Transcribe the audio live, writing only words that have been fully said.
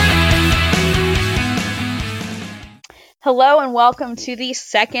Hello and welcome to the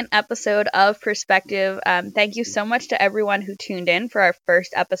second episode of Perspective. Thank you so much to everyone who tuned in for our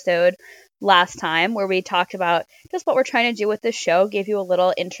first episode last time, where we talked about just what we're trying to do with this show, gave you a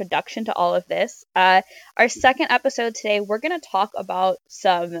little introduction to all of this. Our second episode today, we're going to talk about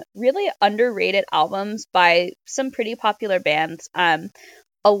some really underrated albums by some pretty popular bands. A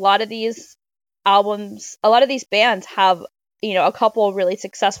lot of these bands have a couple really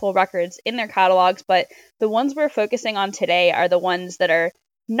successful records in their catalogs, but the ones we're focusing on today are the ones that are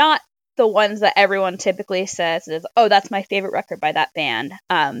not the ones that everyone typically says is, oh, that's my favorite record by that band.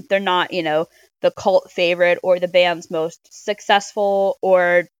 They're not, the cult favorite or the band's most successful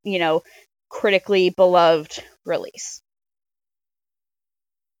or, critically beloved release.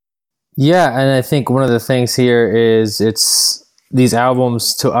 Yeah, and I think one of the things here is it's these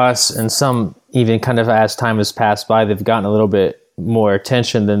albums to us, and some even kind of as time has passed by, they've gotten a little bit more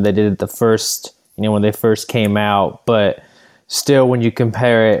attention than they did at the first, when they first came out. But still, when you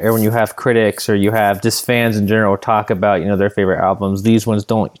compare it, or when you have critics or you have just fans in general talk about, their favorite albums, these ones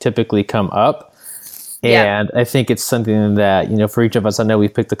don't typically come up. Yeah. And I think it's something that, for each of us, I know we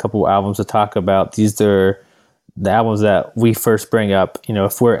picked a couple albums to talk about. These are the albums that we first bring up,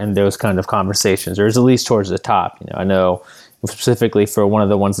 if we're in those kind of conversations, or at least towards the top. I know specifically for one of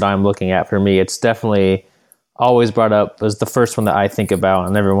the ones that I'm looking at, for me, it's definitely always brought up as the first one that I think about,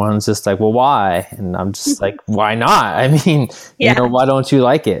 and everyone's just like, well, why? And I'm just like, why not? I mean, why don't you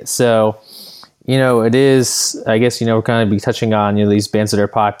like it? So, it is, I guess, we're kind of be touching on, these bands that are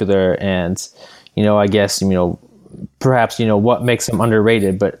popular, and, I guess, perhaps, what makes them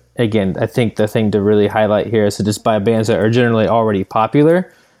underrated. But again, I think the thing to really highlight here is to just buy bands that are generally already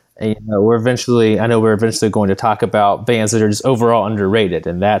popular. And, we're eventually going to talk about bands that are just overall underrated.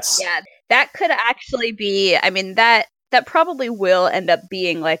 And that's... Yeah, that could actually be, that probably will end up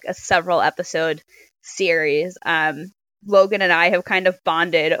being like a several episode series. Logan and I have kind of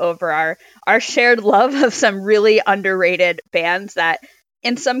bonded over our shared love of some really underrated bands that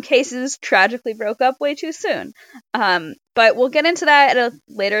in some cases tragically broke up way too soon. But we'll get into that at a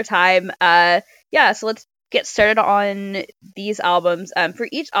later time. So let's get started on these albums. For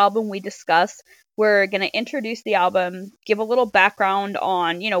each album we discuss, we're going to introduce the album, give a little background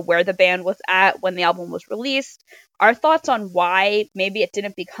on, where the band was at when the album was released, our thoughts on why maybe it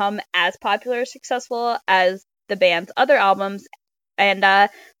didn't become as popular or successful as the band's other albums, and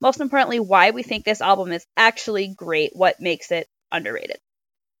most importantly, why we think this album is actually great, what makes it underrated.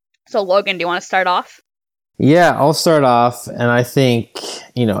 So Logan, do you want to start off? Yeah, I'll start off, and I think,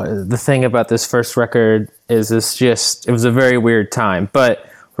 the thing about this first record is it was a very weird time, but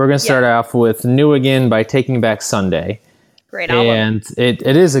we're going to start off with New Again by Taking Back Sunday. Great album. And it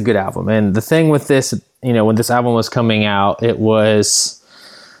is a good album. And the thing with this, when this album was coming out, it was,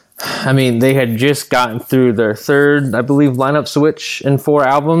 they had just gotten through their third, I believe, lineup switch in 4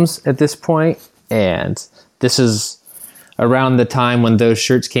 albums at this point. And this is around the time when those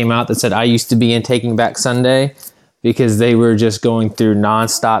shirts came out that said, I used to be in Taking Back Sunday, because they were just going through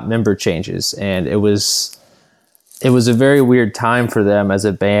nonstop member changes. And it was a very weird time for them as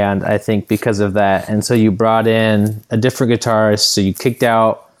a band, I think, because of that. And so you brought in a different guitarist. So you kicked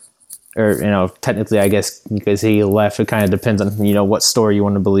out, or, technically, I guess, because he left, it kind of depends on, what story you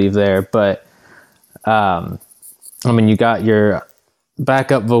want to believe there. But, you got your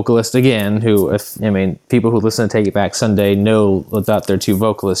backup vocalist again, who, people who listen to Take It Back Sunday know about their 2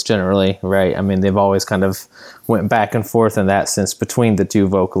 vocalists generally, right? They've always kind of went back and forth in that sense between the 2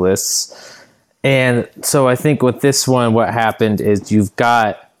 vocalists. And so I think with this one, what happened is you've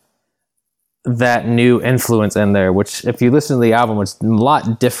got that new influence in there, which if you listen to the album, it's a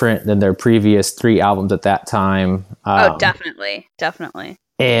lot different than their previous 3 albums at that time. Definitely.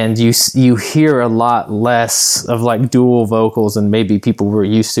 And you hear a lot less of like dual vocals than maybe people were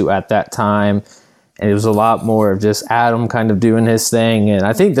used to at that time. And it was a lot more of just Adam kind of doing his thing. And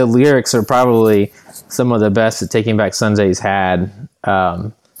I think the lyrics are probably some of the best that Taking Back Sunday's had.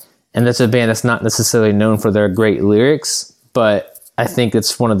 And that's a band that's not necessarily known for their great lyrics, but I think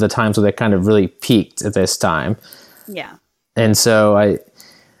it's one of the times where they kind of really peaked at this time. Yeah. And so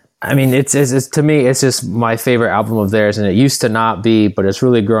it's to me, it's just my favorite album of theirs, and it used to not be, but it's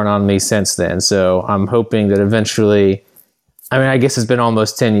really grown on me since then. So I'm hoping that eventually, I guess it's been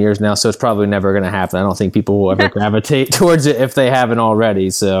almost 10 years now, so it's probably never going to happen. I don't think people will ever gravitate towards it if they haven't already.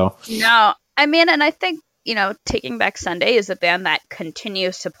 So no, and I think, Taking Back Sunday is a band that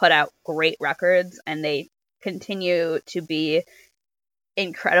continues to put out great records, and they continue to be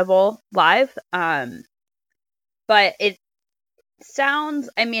incredible live. But it sounds,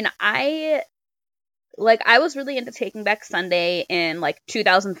 I was really into Taking Back Sunday in like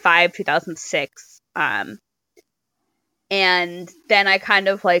 2005, 2006. And then I kind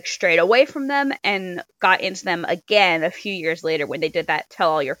of like strayed away from them and got into them again a few years later when they did that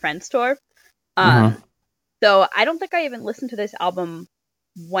Tell All Your Friends tour. So I don't think I even listened to this album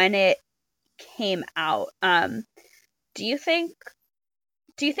when it came out. Do you think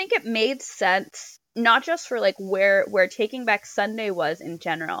it made sense, not just for like where Taking Back Sunday was in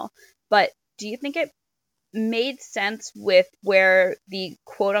general, but do you think it made sense with where the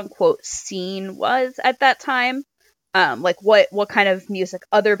quote unquote scene was at that time? Like what kind of music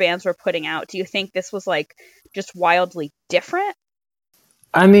other bands were putting out? Do you think this was like just wildly different?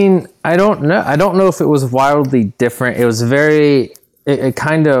 I mean, I don't know. I don't know if it was wildly different. It was it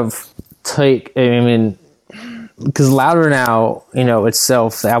kind of I mean, because Louder Now,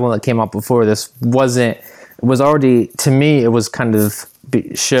 itself, the album that came out before this was already, to me, it was kind of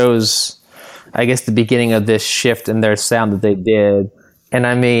shows, I guess, the beginning of this shift in their sound that they did. And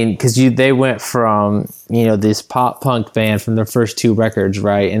I mean, because they went from, this pop punk band from their first two records,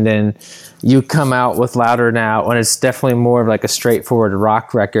 right? And then you come out with Louder Now, and it's definitely more of like a straightforward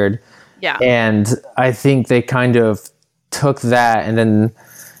rock record. Yeah. And I think they kind of took that and then,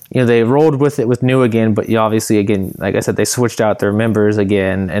 they rolled with it with New Again, but obviously, again, like I said, they switched out their members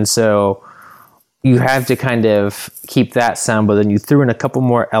again. And so you have to kind of keep that sound, but then you threw in a couple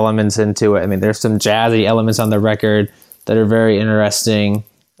more elements into it. I mean, there's some jazzy elements on the record that are very interesting.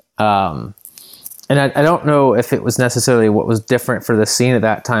 And I don't know if it was necessarily what was different for the scene at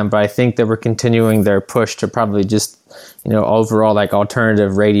that time, but I think they were continuing their push to probably just, overall like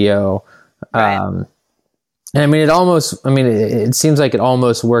alternative radio. Right. And I mean, it seems like it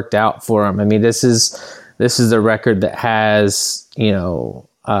almost worked out for them. I mean, this is the record that has,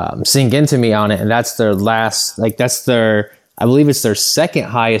 Sing Into Me on it. And that's their last, I believe it's their second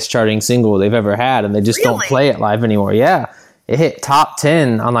highest charting single they've ever had. And they just don't play it live anymore. Yeah. It hit top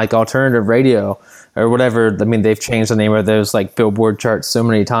 10 on like alternative radio or whatever. I mean, they've changed the name of those like Billboard charts so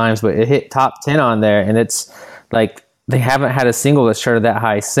many times, but it hit top 10 on there. And it's like, they haven't had a single that's charted that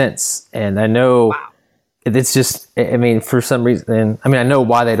high since. And I know it's just, I mean, for some reason, I mean, I know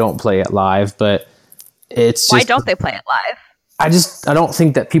why they don't play it live, but it's just, why don't they play it live? I don't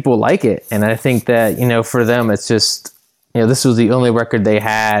think that people like it. And I think that, for them, it's just, this was the only record they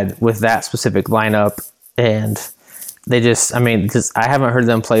had with that specific lineup. And they just, I mean, I haven't heard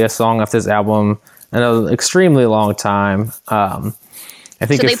them play a song off this album in an extremely long time. I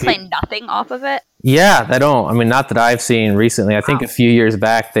think so they play nothing off of it? Yeah, they don't. I mean, not that I've seen recently. I think a few years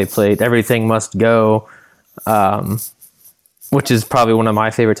back they played Everything Must Go, which is probably one of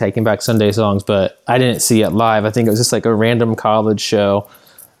my favorite Taking Back Sunday songs, but I didn't see it live. I think it was just like a random college show.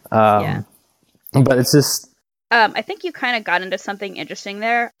 But it's just... I think you kind of got into something interesting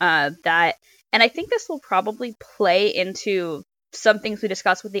there, and I think this will probably play into some things we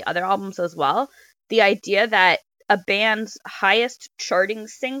discussed with the other albums as well. The idea that a band's highest charting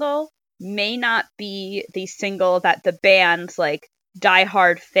single may not be the single that the band's like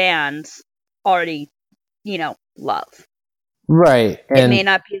diehard fans already, love. Right. It may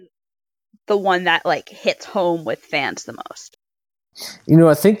not be the one that like hits home with fans the most.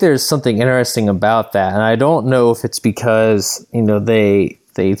 I think there's something interesting about that, and I don't know if it's because, they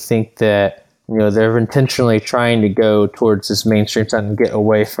think that, they're intentionally trying to go towards this mainstream sound and get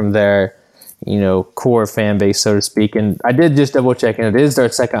away from their, core fan base, so to speak. And I did just double check, and it is their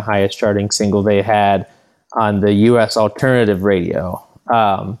second highest charting single they had on the U.S. alternative radio.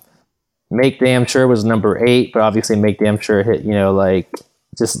 Make Damn Sure was number 8, but obviously Make Damn Sure hit,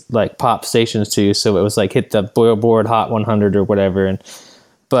 just like pop stations too. So it was like hit the Billboard Hot 100 or whatever.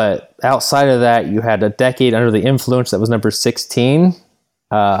 But outside of that, you had A Decade Under the Influence that was number 16.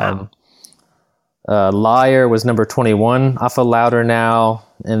 Liar was number 21 off of Louder Now.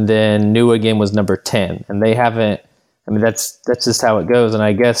 And then New Again was number 10. And they haven't, I mean, that's just how it goes. And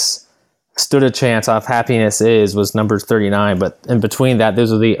I guess Stood a Chance off Happiness was number 39. But in between that,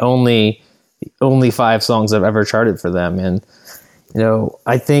 those are the only 5 songs I've ever charted for them. And,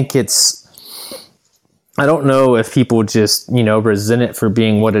 I think I don't know if people just, resent it for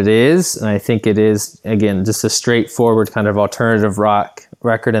being what it is. And I think it is, again, just a straightforward kind of alternative rock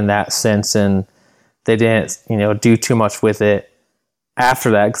record in that sense. And they didn't, do too much with it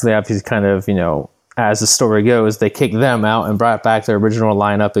after that, because they obviously kind of, as the story goes, they kicked them out and brought back their original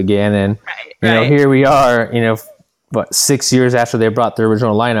lineup again. And, here we are, 6 years after they brought their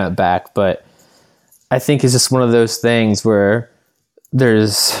original lineup back. But I think it's just one of those things where I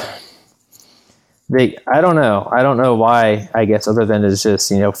don't know why, I guess, other than it's just,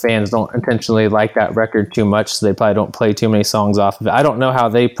 fans don't intentionally like that record too much, so they probably don't play too many songs off of it. I don't know how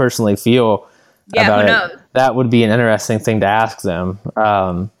they personally feel about who it. knows? That would be an interesting thing to ask them.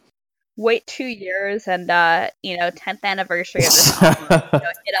 wait 2 years and 10th anniversary of this album.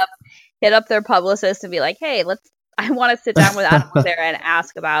 Hit up their publicist and be like, hey, I want to sit down with Adam Lacerda and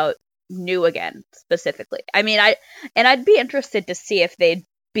ask about New Again specifically. I mean, I'd be interested to see if they'd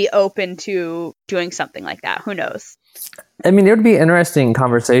be open to doing something like that. Who knows? I mean, it would be an interesting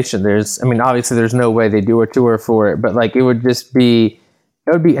conversation. Obviously there's no way they do a tour for it, but like it would be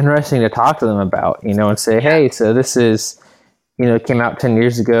interesting to talk to them about, and say, hey, so this is, it came out 10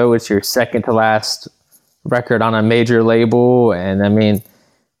 years ago. It's your second to last record on a major label. And I mean,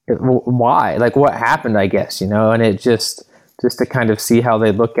 why? Like what happened, I guess, and it just to kind of see how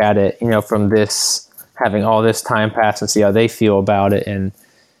they look at it, from this, having all this time pass and see how they feel about it. And,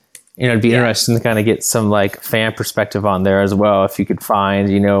 it'd be interesting to kind of get some like fan perspective on there as well. If you could find,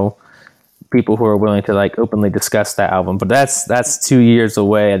 people who are willing to like openly discuss that album, but that's 2 years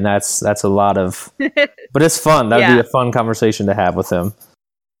away. And that's a lot of, but it's fun. That'd be a fun conversation to have with him.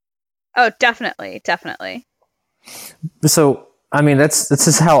 Oh, definitely. Definitely. So, I mean, that's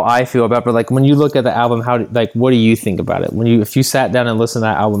just how I feel about it. But like when you look at the album, what do you think about it? If you sat down and listened to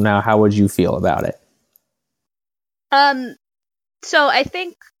that album now, how would you feel about it? So I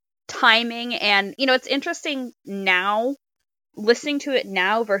think timing and, it's interesting now listening to it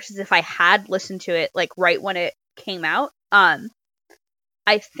now versus if I had listened to it like right when it came out.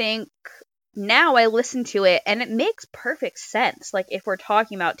 I think now I listen to it and it makes perfect sense. Like if we're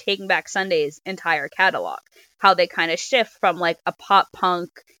talking about Taking Back Sunday's entire catalog, how they kind of shift from like a pop punk,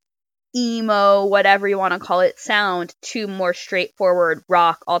 emo, whatever you want to call it, sound to more straightforward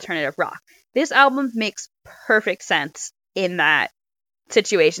rock, alternative rock. This album makes perfect sense in that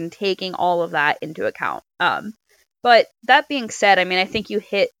situation, taking all of that into account. But that being said, I mean, I think you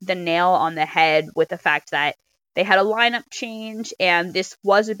hit the nail on the head with the fact that they had a lineup change and this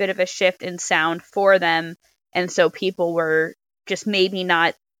was a bit of a shift in sound for them. And so people were just maybe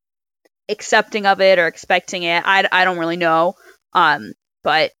not accepting of it or expecting it. I don't really know.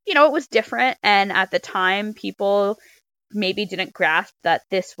 But, it was different. And at the time, people maybe didn't grasp that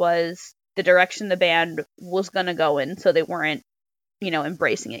this was the direction the band was going to go in. So they weren't,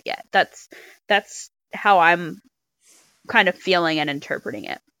 embracing it yet. That's how I'm kind of feeling and interpreting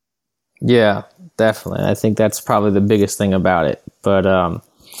it. Yeah, definitely. I think that's probably the biggest thing about it. But,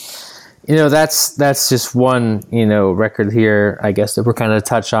 that's just one, record here, I guess, that we're kind of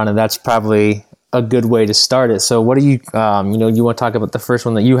touch on, and that's probably a good way to start it. So what do you, you want to talk about the first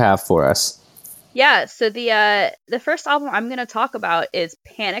one that you have for us? Yeah, so the first album I'm going to talk about is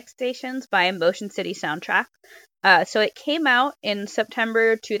Panic Stations by Motion City Soundtrack. So it came out in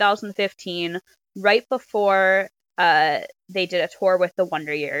September 2015, right before they did a tour with the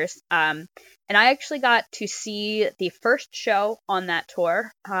Wonder Years. And I actually got to see the first show on that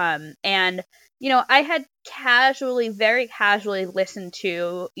tour. And, I had very casually listened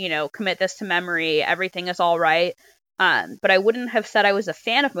to, Commit This to Memory, Everything Is All Right. But I wouldn't have said I was a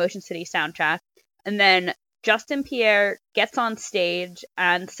fan of Motion City Soundtrack. And then Justin Pierre gets on stage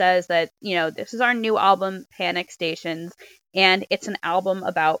and says that, this is our new album, Panic Stations, and it's an album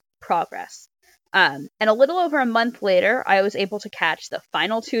about progress. And a little over a month later, I was able to catch the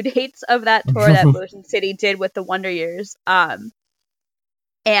final 2 dates of that tour that Motion City did with the Wonder Years. And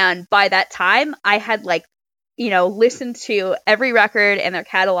by that time, I had listened to every record in their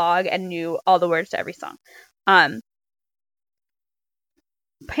catalog and knew all the words to every song.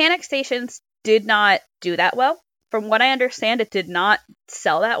 Panic Stations did not do that well. From what I understand, it did not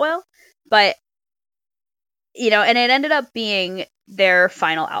sell that well. But, and it ended up being their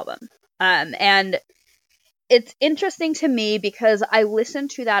final album. And it's interesting to me because I listened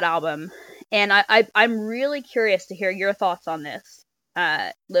to that album and I'm really curious to hear your thoughts on this,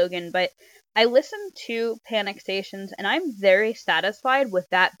 Logan, but I listened to Panic Stations and I'm very satisfied with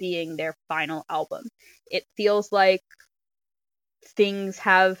that being their final album. It feels like things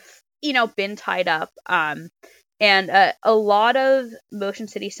have, been tied up. And a lot of Motion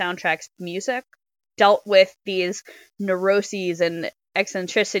City Soundtrack's music dealt with these neuroses and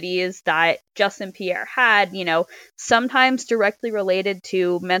eccentricities that Justin Pierre had, sometimes directly related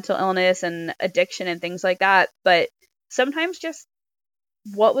to mental illness and addiction and things like that, but sometimes just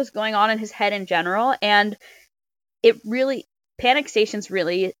what was going on in his head in general. And Panic Stations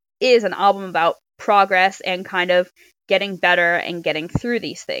really is an album about progress and kind of getting better and getting through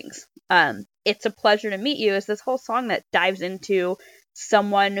these things. It's a Pleasure to Meet You is this whole song that dives into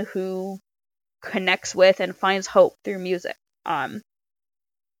someone who connects with and finds hope through music.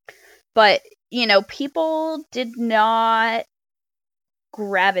 But, people did not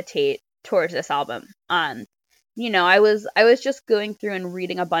gravitate towards this album. I was just going through and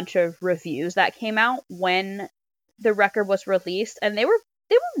reading a bunch of reviews that came out when the record was released, and they were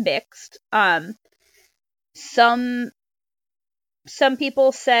were mixed. Some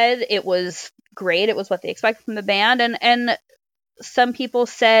people said it was great. It was what they expected from the band, and some people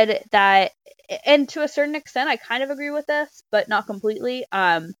said that, and to a certain extent, I kind of agree with this, but not completely.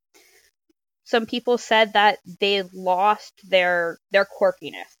 Some people said that they lost their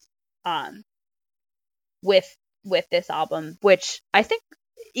quirkiness, with this album, which I think,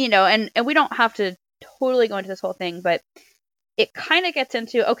 and we don't have to totally go into this whole thing, but it kind of gets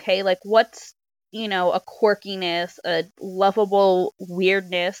into, okay, like what's, a quirkiness, a lovable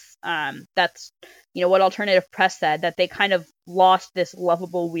weirdness. That's, what Alternative Press said, that they kind of lost this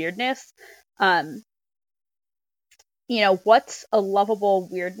lovable weirdness. What's a lovable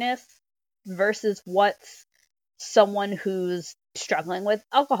weirdness versus what's someone who's struggling with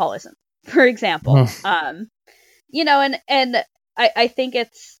alcoholism, for example. And I think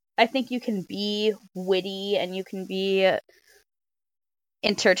you can be witty and you can be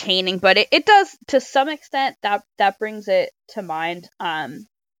entertaining, but it does, to some extent, that brings it to mind. I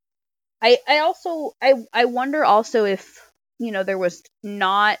wonder also if, there was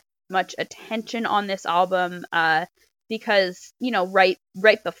not much attention on this album, because, right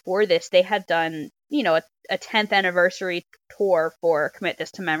before this, they had done, a 10th anniversary tour for Commit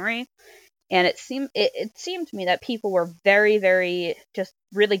This to Memory. And it seemed to me that people were very, very just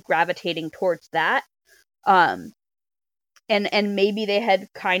really gravitating towards that. And maybe they had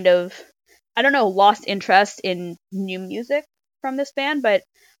kind of, I don't know, lost interest in new music from this band, but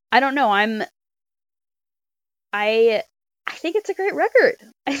I don't know. I think it's a great record.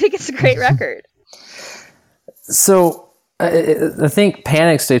 I think it's a great record. So I think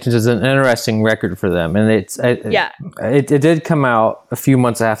Panic Stations is an interesting record for them, and it did come out a few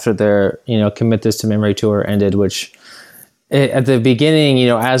months after their Commit This to Memory tour ended, which at the beginning,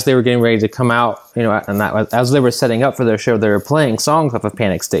 as they were getting ready to come out, and as they were setting up for their show, they were playing songs off of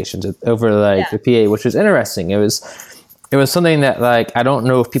Panic Stations over the PA, which was interesting. It was something that, like, I don't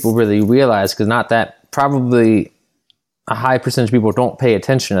know if people really realize, because not that, probably a high percentage of people don't pay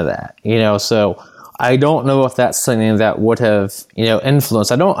attention to that, so I don't know if that's something that would have,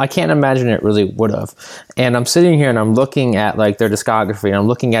 influenced. I can't imagine it really would have. And I'm sitting here and I'm looking at, like, their discography, and I'm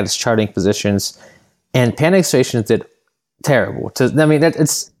looking at its charting positions, and Panic Stations did terrible.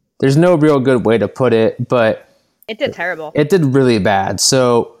 There's no real good way to put it, but it did terrible. It did really bad.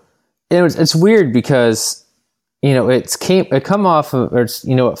 So it's weird because, it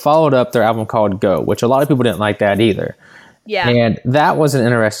followed up their album called Go, which a lot of people didn't like that either. Yeah. And that was an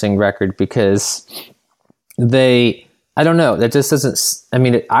interesting record because I don't know, that just doesn't,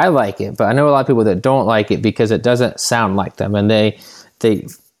 I like it, but I know a lot of people that don't like it because it doesn't sound like them. And they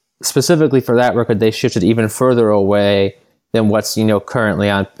specifically for that record, they shifted even further away than what's, currently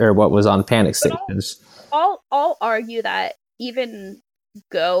on, or what was on Panic Stations. I'll argue that even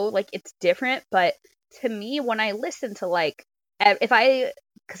Go, like, it's different, but to me, when I listen to, like, because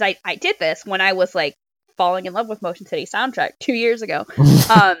I did this when I was, like, falling in love with Motion City Soundtrack 2 years ago.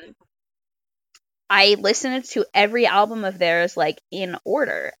 I listened to every album of theirs, like, in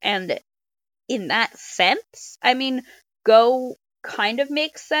order, and in that sense, Go kind of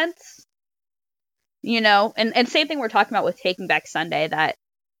makes sense, and same thing we're talking about with Taking Back Sunday, that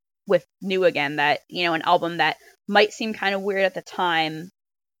with New Again, that, an album that might seem kind of weird at the time,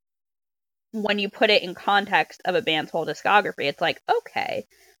 when you put it in context of a band's whole discography, it's like, okay,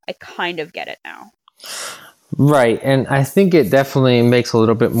 I kind of get it now. Right, and I think it definitely makes a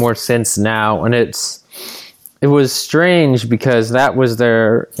little bit more sense now, and it was strange because that was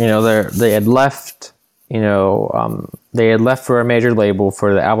they had left, they had left for a major label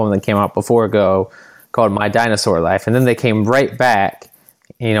for the album that came out before Go, called My Dinosaur Life, and then they came right back,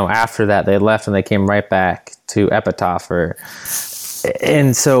 after that they left and they came right back to Epitaph,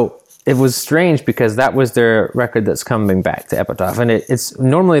 and so it was strange because that was their record that's coming back to Epitaph. And it's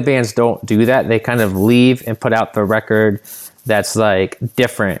normally bands don't do that. They kind of leave and put out the record that's, like,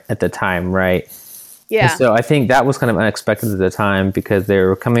 different at the time, right? Yeah. And so I think that was kind of unexpected at the time because they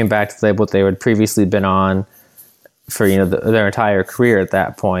were coming back to the label they had previously been on for, their entire career at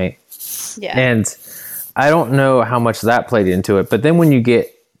that point. Yeah. And I don't know how much that played into it. But then when you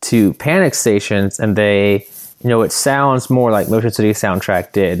get to Panic Stations and they... it sounds more like Motion City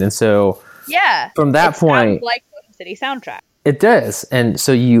Soundtrack did. And so from that point... sounds like Motion City Soundtrack. It does. And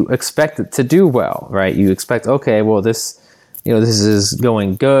so you expect it to do well, right? You expect, okay, well, this is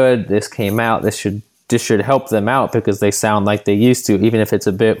going good. This came out. This should help them out because they sound like they used to, even if it's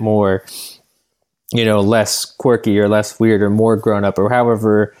a bit more, less quirky or less weird or more grown up or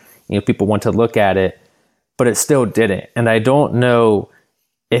however, people want to look at it. But it still didn't. And I don't know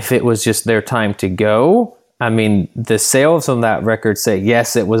if it was just their time to go I mean, the sales on that record say,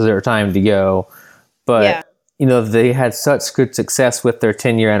 yes, it was their time to go. But, they had such good success with their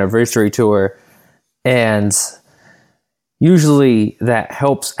 10-year anniversary tour. And usually that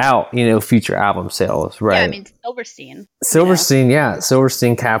helps out, future album sales, right? Yeah, I mean, Silverstein.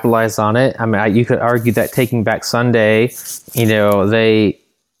 Silverstein capitalized on it. I mean, you could argue that Taking Back Sunday,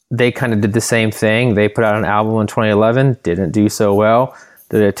 they kind of did the same thing. They put out an album in 2011, didn't do so well.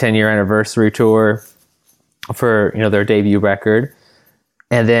 Did a 10-year anniversary tour for, their debut record.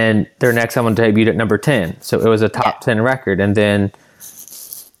 And then their next album debuted at number 10. So it was a top 10 record. And then,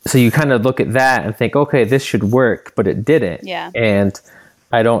 so you kind of look at that and think, okay, this should work, but it didn't. Yeah. And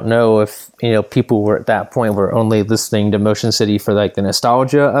I don't know if, people were at that point were only listening to Motion City for like the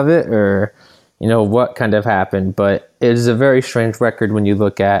nostalgia of it, or, what kind of happened. But it is a very strange record when you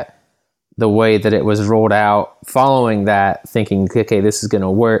look at the way that it was rolled out following that, thinking, okay, this is going to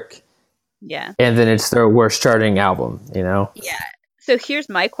work. Yeah. And then it's their worst charting album, Yeah. So here's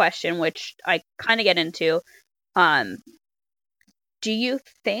my question, which I kind of get into. Do you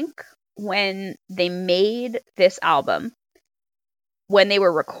think when they made this album, when they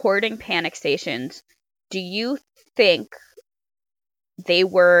were recording Panic Stations, do you think they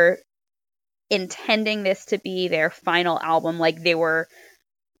were intending this to be their final album? Like they were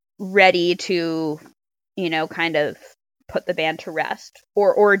ready to, kind of put the band to rest?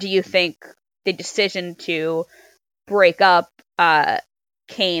 Or do you think the decision to break up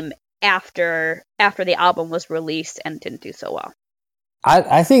came after the album was released and didn't do so well?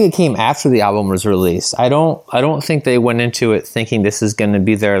 I think it came after the album was released. I don't think they went into it thinking this is going to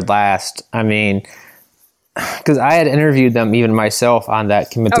be their last. I mean, because I had interviewed them even myself on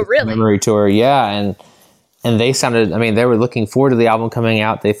that Memory tour. Yeah, and they sounded. I mean, they were looking forward to the album coming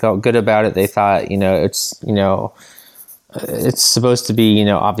out. They felt good about it. They thought, it's supposed to be,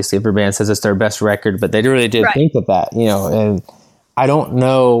 obviously every band says it's their best record, but they really did think of that, and I don't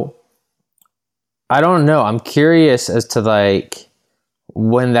know. I'm curious as to like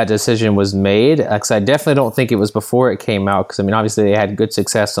when that decision was made, because I definitely don't think it was before it came out, because I mean, obviously they had good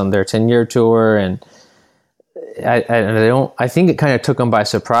success on their 10-year tour, and I think it kind of took them by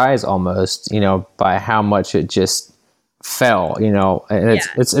surprise almost, by how much it just fell, and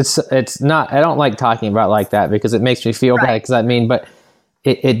it's not, I don't like talking about it like that because it makes me feel bad, because I mean, but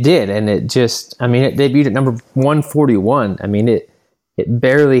it did, and it just, I mean, it debuted at number 141. I mean, it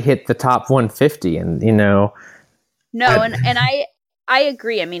barely hit the top 150, and No, and I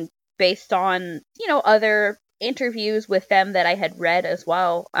agree. I mean, based on, other interviews with them that I had read as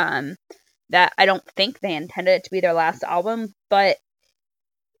well, that I don't think they intended it to be their last album, but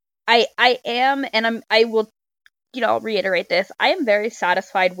I am, and I will, I'll reiterate this. I am very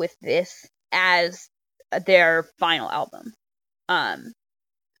satisfied with this as their final album.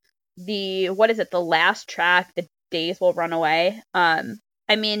 The last track, The Days Will Run Away. I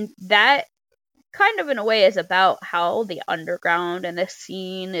mean, that kind of in a way is about how the underground and the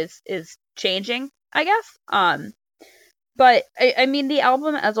scene is changing, I guess. But I mean, the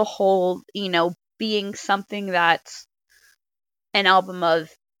album as a whole, being something that's an album of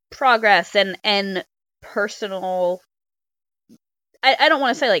progress and personal, I don't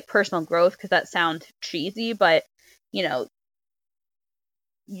want to say like personal growth, because that sounds cheesy, but you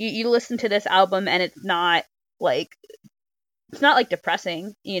listen to this album and it's not like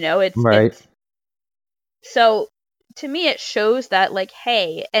depressing, it's so to me it shows that like,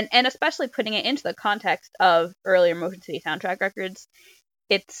 hey, and especially putting it into the context of earlier Motion City soundtrack records,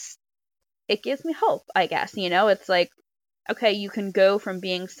 it gives me hope, I guess. It's like, okay, you can go from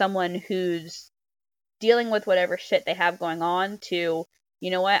being someone who's dealing with whatever shit they have going on to,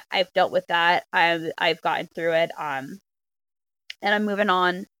 what, I've dealt with that, I've gotten through it, and I'm moving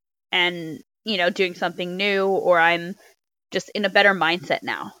on and doing something new, or I'm just in a better mindset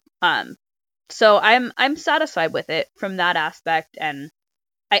now. So I'm satisfied with it from that aspect, and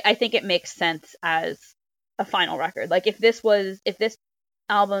I think it makes sense as a final record. Like if this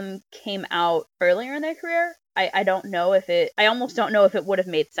album came out earlier in their career, I don't know if I almost don't know if it would have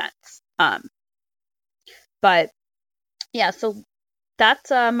made sense. But yeah, so that's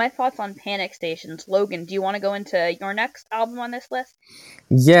my thoughts on Panic Stations. Logan, do you want to go into your next album on this list?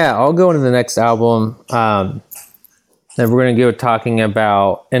 Yeah, I'll go into the next album. Then we're going to go talking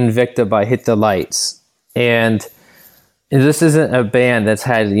about Invicta by Hit the Lights. And this isn't a band that's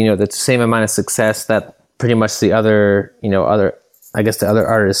had, the same amount of success that pretty much the other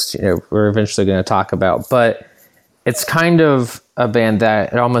artists, we're eventually going to talk about. But it's kind of a band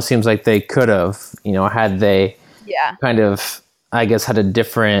that it almost seems like they could have, had they kind of, I guess, had a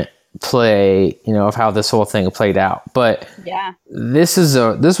different play, of how this whole thing played out. But Yeah. this was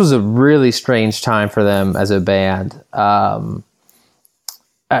a really strange time for them as a band. I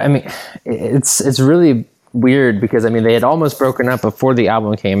mean, it's really weird because they had almost broken up before the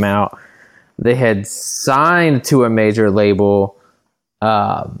album came out. They had signed to a major label,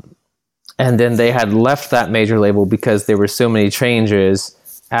 and then they had left that major label because there were so many changes,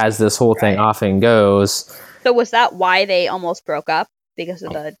 as this whole thing often goes. So was that why they almost broke up? Because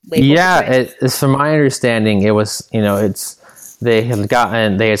of the label? Yeah, it's from my understanding, it was, they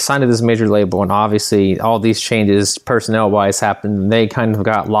had signed to this major label, and obviously all these changes personnel wise happened, and they kind of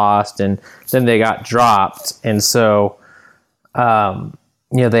got lost, and then they got dropped. And so,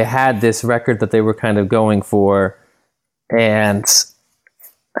 they had this record that they were kind of going for, and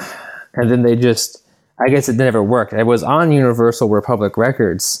then they just, I guess it never worked. It was on Universal Republic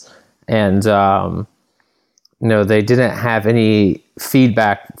Records, and, they didn't have any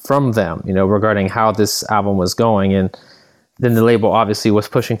feedback from them, regarding how this album was going. And then the label obviously was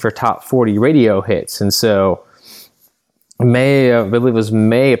pushing for top 40 radio hits. And so I believe it was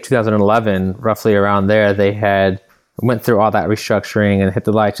May of 2011, roughly around there, they had went through all that restructuring, and Hit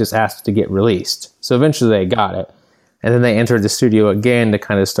the Lights just asked to get released. So eventually they got it. And then they entered the studio again to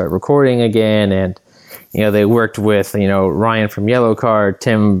kind of start recording again. And, they worked with, Ryan from Yellowcard,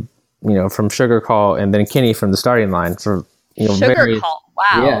 Tim, from Sugar Cult, and then Kenny from the Starting Line for, Sugar Cult.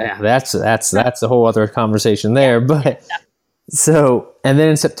 Wow. Yeah, that's a whole other conversation there. But so, and then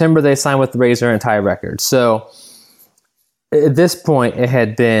in September they signed with Razor and Thai Records. So at this point it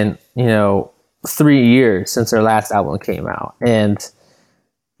had been, 3 years since their last album came out. And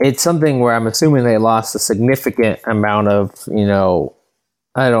it's something where I'm assuming they lost a significant amount of,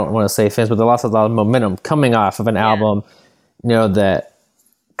 I don't want to say fans, but they lost a lot of momentum coming off of an album, that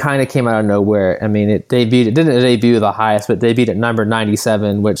kind of came out of nowhere. It didn't debut the highest, but debuted at number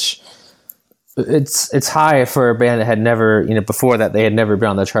 97, which it's high for a band that had never, before that they had never been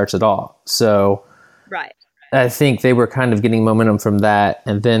on the charts at all. So right. I think they were kind of getting momentum from that.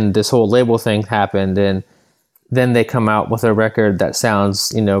 And then this whole label thing happened, and then they come out with a record that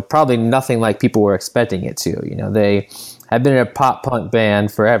sounds, probably nothing like people were expecting it to. They have been a pop punk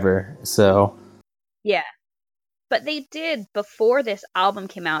band forever. So yeah. But they did, before this album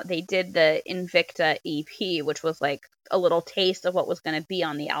came out, they did the Invicta EP, which was like a little taste of what was going to be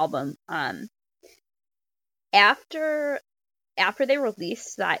on the album. After they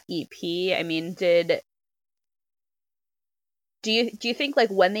released that EP, do you think like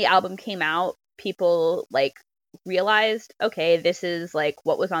when the album came out, people like realized, okay, this is like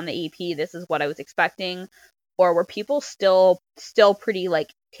what was on the EP, this is what I was expecting, or were people still pretty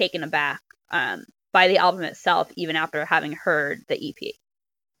like taken aback by the album itself, even after having heard the EP?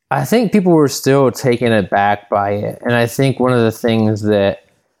 I think people were still taken aback by it. And I think one of the things that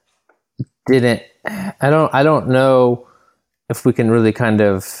didn't, I don't know if we can really kind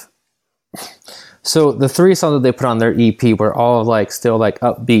of, so the 3 songs that they put on their EP were all like still like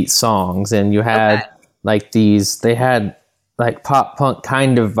upbeat songs. And you had they had like pop punk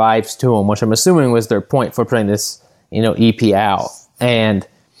kind of vibes to them, which I'm assuming was their point for putting this, EP out. And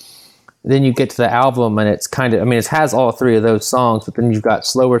then you get to the album, and it's kind of, it has all 3 of those songs, but then you've got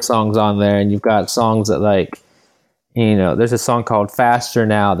slower songs on there, and you've got songs that like, there's a song called Faster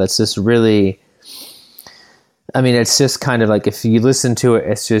Now that's just really, it's just kind of like, if you listen to it,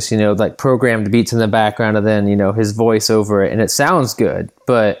 it's just, like programmed beats in the background, and then, his voice over it, and it sounds good,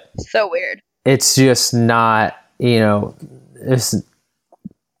 but so weird. It's just not, it's,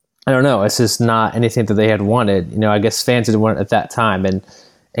 I don't know, it's just not anything that they had wanted. I guess fans had wanted at that time, and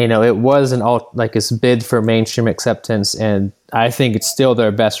it was this bid for mainstream acceptance, and I think it's still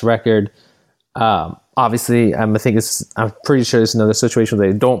their best record. Obviously, I'm pretty sure there's another situation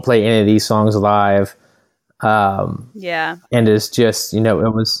where they don't play any of these songs live. Yeah. And it's just, it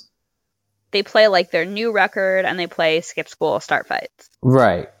was... They play like their new record, and they play Skip School, Start Fights.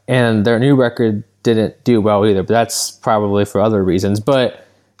 Right. And their new record didn't do well either, but that's probably for other reasons. But,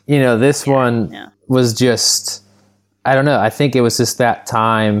 this one was just... I don't know. I think it was just that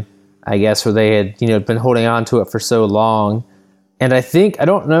time, I guess, where they had, been holding on to it for so long. And I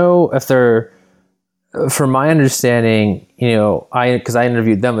don't know if they're, from my understanding, because I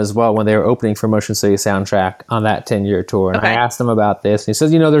interviewed them as well when they were opening for Motion City Soundtrack on that 10-year tour. And I asked them about this, and he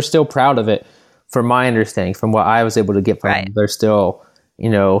says, they're still proud of it. From my understanding, from what I was able to get from them, they're still,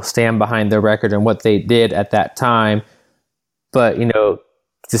 stand behind their record and what they did at that time. But,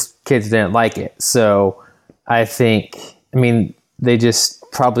 just kids didn't like it. So I think, they just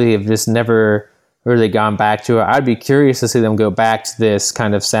probably have just never really gone back to it. I'd be curious to see them go back to this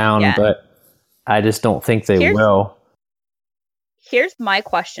kind of sound, but I just don't think they will. here's my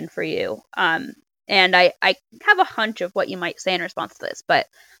question for you. And I have a hunch of what you might say in response to this, but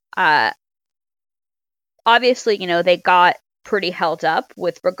obviously, they got pretty held up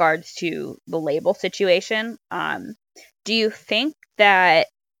with regards to the label situation. Do you think that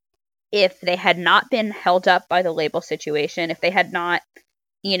if they had not been held up by the label situation, if they had not,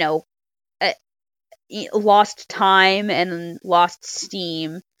 lost time and lost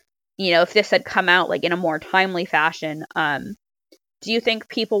steam, if this had come out like in a more timely fashion, do you think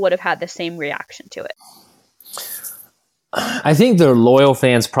people would have had the same reaction to it? I think their loyal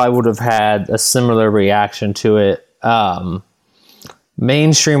fans probably would have had a similar reaction to it.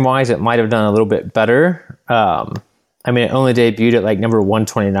 Mainstream wise, it might have done a little bit better. It only debuted at like number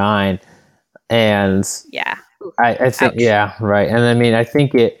 129, and yeah, I think, ouch. Yeah, right. And I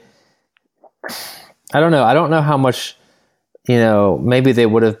think I don't know. I don't know how much, maybe they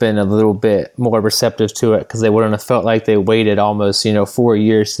would have been a little bit more receptive to it because they wouldn't have felt like they waited almost, 4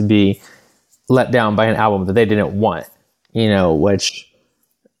 years to be let down by an album that they didn't want, which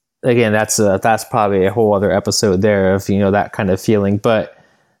again, that's probably a whole other episode there of, that kind of feeling. But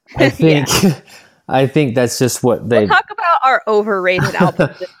I think, I think that's just what we'll talk about our overrated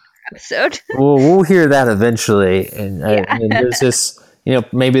albums in this episode. We'll hear that eventually. And there's this,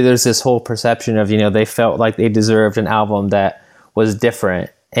 maybe there's this whole perception of, they felt like they deserved an album that was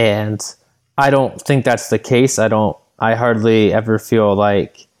different. And I don't think that's the case. I hardly ever feel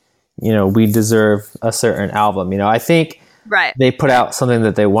like, we deserve a certain album. I think they put out something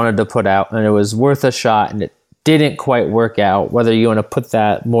that they wanted to put out and it was worth a shot and it didn't quite work out. Whether you want to put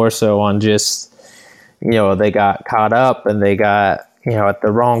that more so on just, they got caught up and they got, at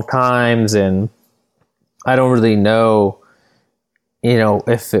the wrong times. And I don't really know,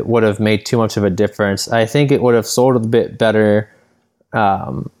 if it would have made too much of a difference. I think it would have sold a bit better,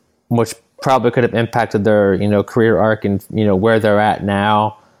 which probably could have impacted their, career arc and, where they're at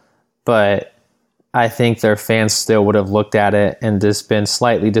now. But I think their fans still would have looked at it and just been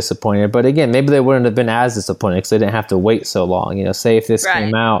slightly disappointed. But again, maybe they wouldn't have been as disappointed because they didn't have to wait so long. Say if this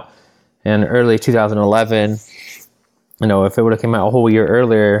came out in early 2011, if it would have come out a whole year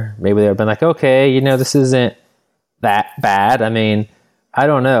earlier, maybe they would have been like, okay, this isn't that bad. I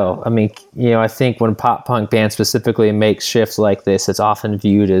don't know. I think when pop punk bands specifically make shifts like this, it's often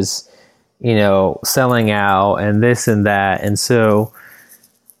viewed as, selling out and this and that. And so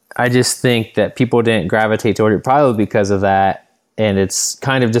I just think that people didn't gravitate toward it probably because of that. And it's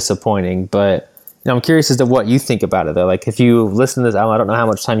kind of disappointing, but I'm curious as to what you think about it though. Like if you listen to this album, I don't know how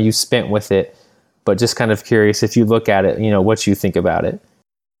much time you spent with it, but just kind of curious if you look at it, what you think about it.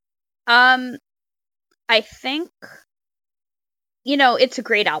 I think, it's a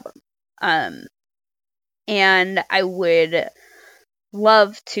great album. And I would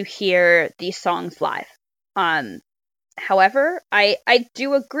love to hear these songs live. However, I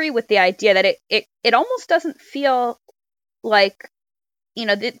do agree with the idea that it almost doesn't feel like,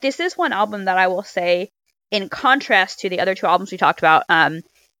 this is one album that I will say, in contrast to the other two albums we talked about,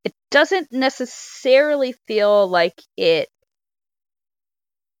 it doesn't necessarily feel like it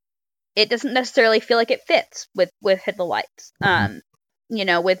doesn't necessarily feel like it fits with Hit the Lights.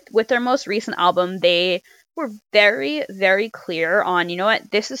 With their most recent album, they were very, very clear on,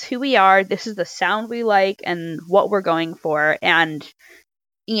 this is who we are, this is the sound we like and what we're going for, and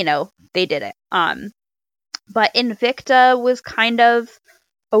they did it. But Invicta was kind of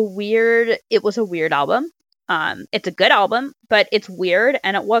a weird album. It's a good album, but it's weird,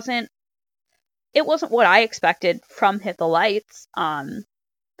 and it wasn't what I expected from Hit the Lights. And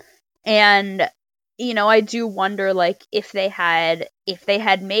I do wonder, like, if they had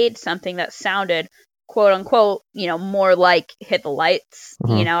made something that sounded quote unquote, more like Hit the Lights,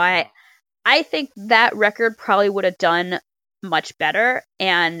 I think that record probably would have done much better.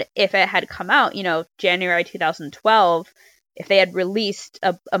 And if it had come out, January 2012, if they had released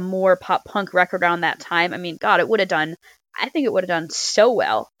a more pop punk record around that time, God, I think it would have done so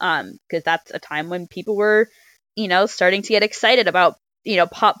well. Because that's a time when people were, starting to get excited about,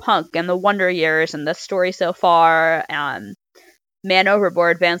 pop punk and the Wonder Years and The Story So Far, Man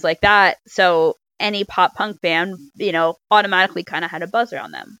Overboard, bands like that. So any pop punk band, automatically kind of had a buzz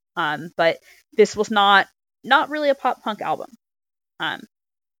around them. But this was not really a pop punk album.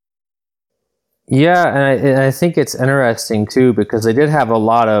 Yeah, and I think it's interesting too because they did have a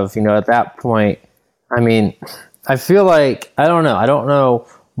lot of, at that point. I feel like I don't know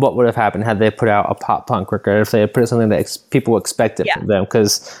what would have happened had they put out a pop punk record, if they had put something that people expected from them,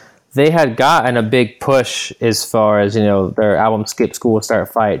 because they had gotten a big push as far as, their album Skip School,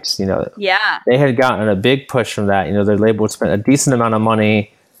 Start Fights, they had gotten a big push from that. Their label had spent a decent amount of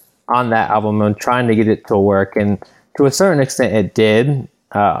money on that album and trying to get it to work. And to a certain extent, it did.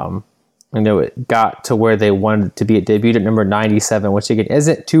 It got to where they wanted it to be. It debuted at number 97, which again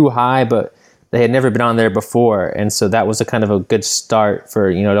isn't too high, but they had never been on there before, and so that was a kind of a good start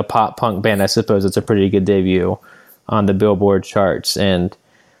for the pop punk band. I suppose it's a pretty good debut on the Billboard charts, and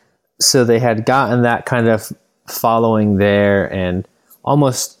so they had gotten that kind of following there, and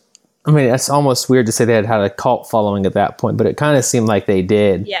almost. I mean, it's almost weird to say they had a cult following at that point, but it kind of seemed like they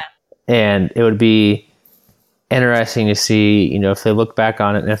did. Yeah. And it would be interesting to see, if they look back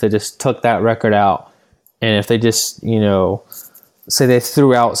on it and if they just took that record out and if they just, say they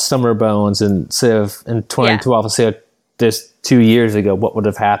threw out Summer Bones instead of in 2012, say this 2 years ago, what would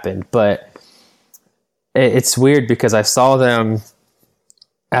have happened? But it's weird because I saw them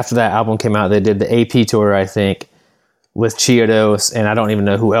after that album came out. They did the AP tour, I think, with Chiodos, and I don't even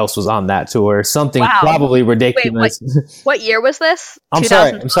know who else was on that tour. Something probably ridiculous. Wait, what year was this? I'm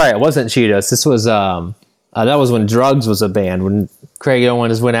sorry. It wasn't Chiodos. This was that was when Drugs was a band. When Craig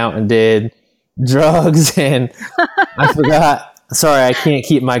Owens went out and did Drugs, and I forgot. Sorry, I can't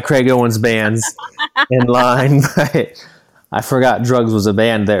keep my Craig Owens bands in line, but I forgot Drugs was a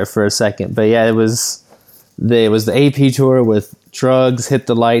band there for a second. But yeah, it was the AP tour with Drugs, Hit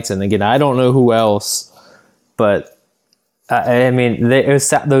the Lights, and again, I don't know who else, but. I mean,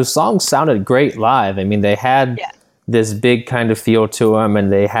 those songs sounded great live. I mean, they had this big kind of feel to them, and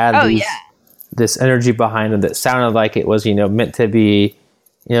they had this energy behind them that sounded like it was, meant to be,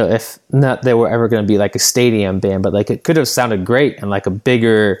 if not they were ever going to be like a stadium band, but like it could have sounded great and like a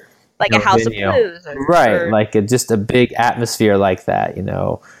bigger, like a House of Blues, right? Like just a big atmosphere like that,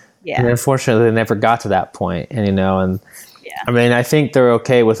 Yeah. And unfortunately, they never got to that point, and I mean, I think they're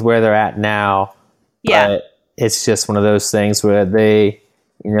okay with where they're at now. Yeah. But it's just one of those things where they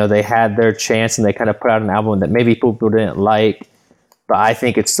had their chance and they kind of put out an album that maybe people didn't like, but I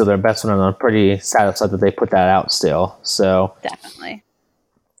think it's still their best one, and I'm pretty satisfied that they put that out still. So definitely.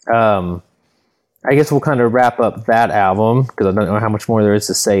 I guess we'll kind of wrap up that album because I don't know how much more there is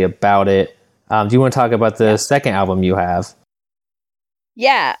to say about it. Do you want to talk about the second album you have?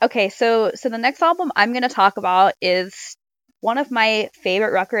 Yeah. Okay. So the next album I'm going to talk about is one of my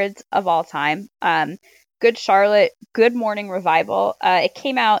favorite records of all time. Good Charlotte, Good Morning Revival. It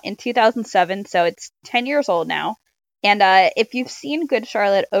came out in 2007, so it's 10 years old now. And if you've seen Good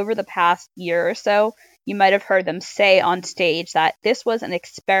Charlotte over the past year or so, you might have heard them say on stage that this was an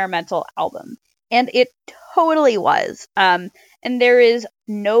experimental album. And it totally was. And there is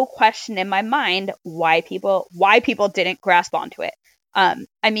no question in my mind why people didn't grasp onto it.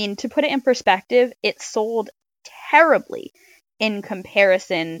 I mean, to put it in perspective, it sold terribly in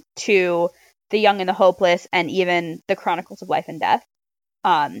comparison to The Young and the Hopeless, and even The Chronicles of Life and Death.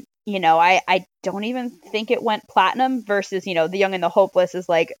 I don't even think it went platinum versus, The Young and the Hopeless is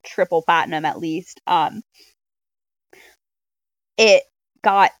like triple platinum at least. It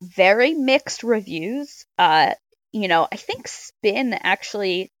got very mixed reviews. I think Spin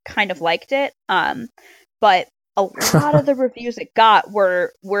actually kind of liked it. But a lot of the reviews it got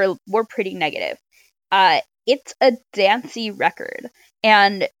were pretty negative. It's a dancey record,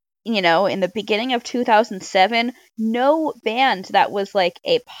 and in the beginning of 2007, no band that was like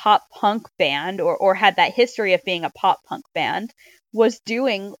a pop punk band or had that history of being a pop punk band was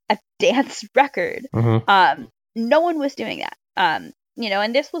doing a dance record. Mm-hmm. No one was doing that.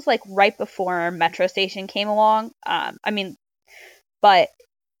 And this was like right before Metro Station came along. But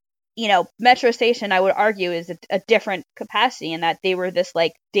Metro Station, I would argue, is a different capacity in that they were this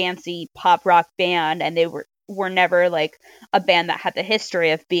like dancey pop rock band, and they were never like a band that had the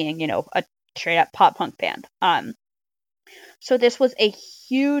history of being, a straight up pop punk band. So this was a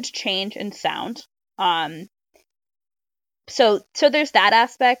huge change in sound. So there's that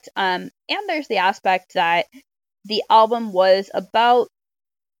aspect. And there's the aspect that the album was about,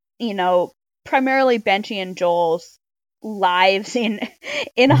 primarily Benji and Joel's lives in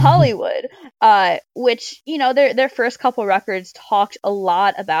Hollywood, which, their first couple records talked a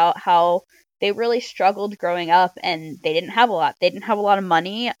lot about how they really struggled growing up, and they didn't have a lot. They didn't have a lot of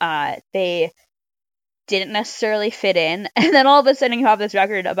money. They didn't necessarily fit in. And then all of a sudden you have this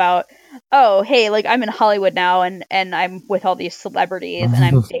record about, oh, hey, like I'm in Hollywood now, and I'm with all these celebrities, and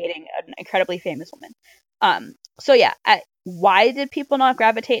I'm dating an incredibly famous woman. So yeah, why did people not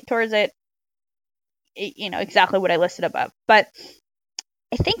gravitate towards it? Exactly what I listed above. But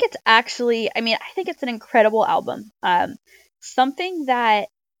I think it's actually, I think it's an incredible album. Something that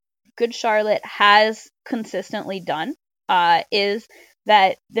Good Charlotte has consistently done is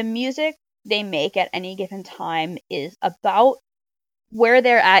that the music they make at any given time is about where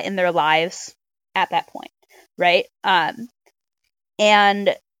they're at in their lives at that point, right?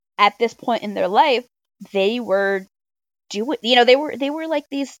 And at this point in their life, they were do it. You know, they were like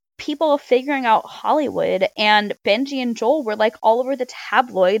these people figuring out Hollywood, and Benji and Joel were like all over the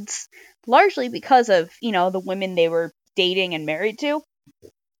tabloids, largely because of, you know, the women they were dating and married to.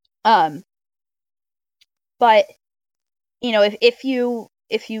 But you know, if you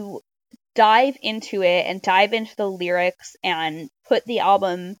dive into it and dive into the lyrics and put the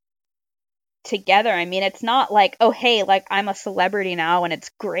album together, I mean, it's not like, oh hey, like I'm a celebrity now and it's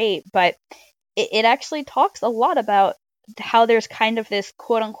great, but it actually talks a lot about how there's kind of this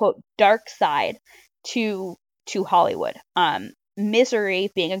quote unquote dark side to Hollywood.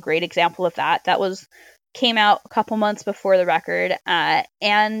 Misery being a great example of that. That came out a couple months before the record,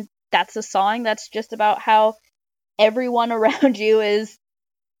 and that's a song that's just about how everyone around you is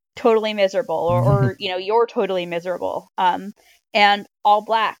totally miserable, or you know, you're totally miserable. And All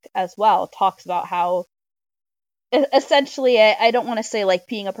Black as well talks about how essentially, I don't want to say like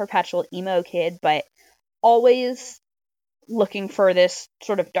being a perpetual emo kid, but always looking for this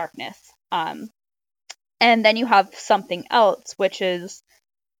sort of darkness. And then you have Something Else, which is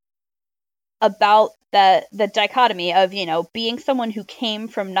about the dichotomy of, you know, being someone who came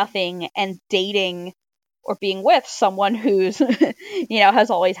from nothing and dating or being with someone who's, you know, has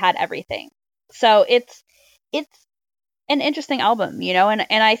always had everything. So it's an interesting album, you know, and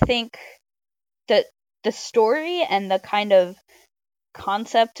I think that the story and the kind of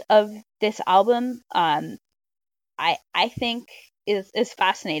concept of this album, I think is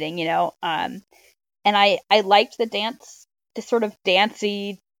fascinating, you know, and I liked the sort of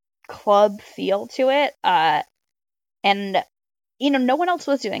dancey club feel to it, and you know, no one else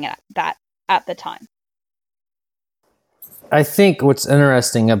was doing that at the time. I think what's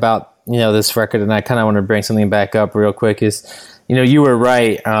interesting about, you know, this record, and I kind of want to bring something back up real quick, is, you know, you were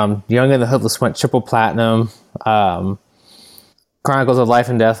right. Young and the Hopeless went triple platinum. Chronicles of Life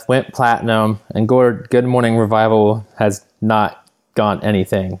and Death went platinum, and Good Morning Revival has not gone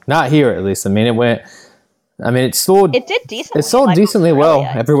anything. Not here, at least. I mean, it sold. It did decently. It sold like decently Australia.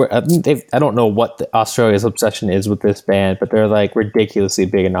 well everywhere. I don't know what Australia's obsession is with this band, but they're like ridiculously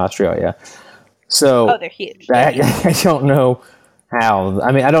big in Australia. So they're huge. I don't know how.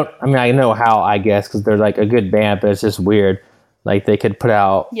 I mean, I know how, I guess, because they're like a good band, but it's just weird. Like they could put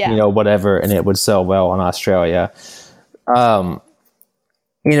out, you know, whatever, and it would sell well in Australia.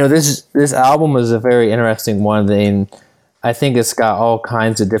 You know, this album is a very interesting one, and I think it's got all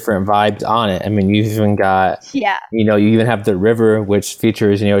kinds of different vibes on it. I mean, you've even got, you know, you even have The River, which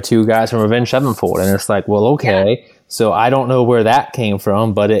features, you know, two guys from Avenged Sevenfold, and it's like, well, okay. Yeah. So I don't know where that came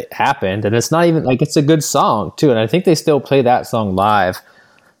from, but it happened, and it's not even like, it's a good song too, and I think they still play that song live.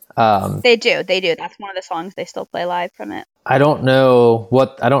 They do. That's one of the songs they still play live from it. I don't know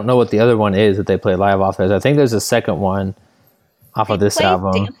what the other one is that they play live off of. I think there's a second one off of this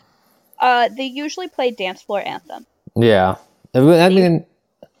album. They usually play Dance Floor Anthem. Yeah, I mean,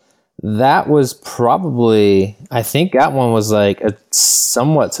 that was probably, I think that one was like a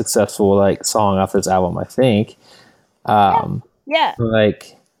somewhat successful like song off this album, I think. Yeah.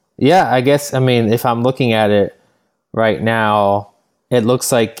 Like, yeah, I guess, I mean, if I'm looking at it right now, it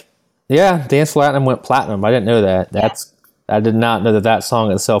looks like, yeah, Dance Platinum went platinum. I didn't know that. I did not know that song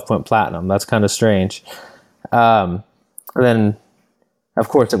itself went platinum. That's kind of strange. Then, of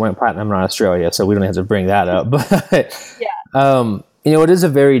course, it went platinum in Australia, so we don't have to bring that up. But, you know, it is a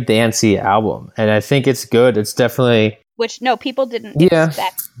very dancey album, and I think it's good. It's definitely... Which, no, people didn't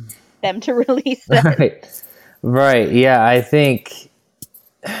expect them to release that. Right, yeah, I think...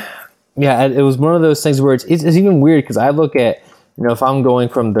 Yeah, it was one of those things where it's even weird, because I look at, you know, if I'm going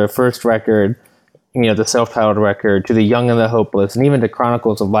from the first record, you know, the self-titled record, to the Young and the Hopeless, and even to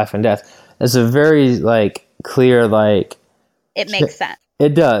Chronicles of Life and Death, it's a very, like, clear, like... It makes sense.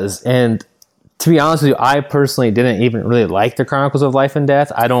 It does, and to be honest with you, I personally didn't even really like the Chronicles of Life and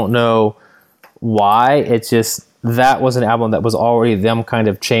Death. I don't know why. It's just, that was an album that was already them kind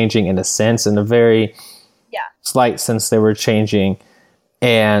of changing in a sense, in a very slight sense they were changing.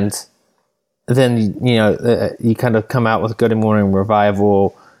 And then, you know, you kind of come out with Good Morning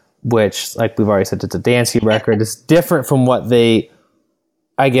Revival, which, like we've already said, it's a dancey record. It's different from what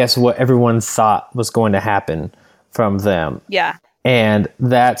what everyone thought was going to happen from them. Yeah. And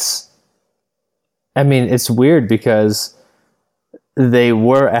that's, I mean, it's weird because they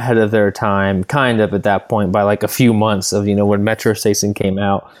were ahead of their time, kind of, at that point, by like a few months of, you know, when Metro Station came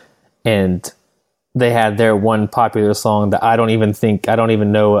out, and they had their one popular song that I don't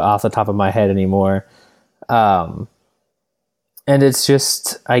even know off the top of my head anymore. And it's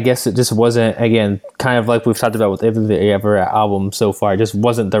just, I guess it just wasn't, again, kind of like we've talked about with every other album so far, it just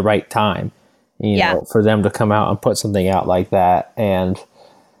wasn't the right time, you know, for them to come out and put something out like that. And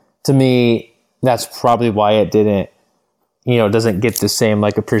to me, that's probably why it didn't doesn't get the same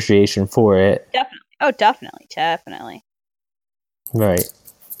like appreciation for it. Definitely. Oh, definitely. Right.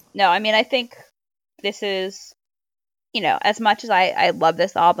 No, I mean, I think this is, as much as I love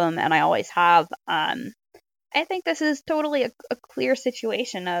this album and I always have, I think this is totally a clear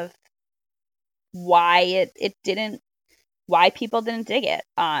situation of why why people didn't dig it.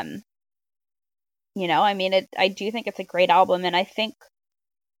 I mean, I do think it's a great album, and I think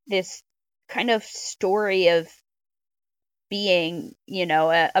this kind of story of being,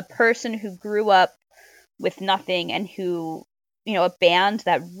 a person who grew up with nothing and who, a band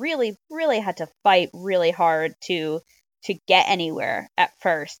that really, really had to fight really hard to get anywhere at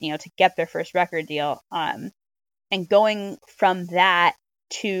first, to get their first record deal. And going from that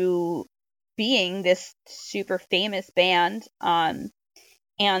to being this super famous band, and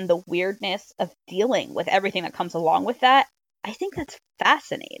the weirdness of dealing with everything that comes along with that, I think that's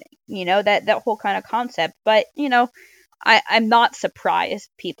fascinating, that whole kind of concept. But, I'm not surprised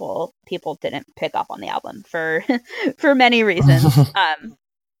people didn't pick up on the album for for many reasons.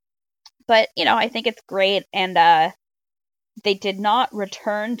 But, I think it's great. And they did not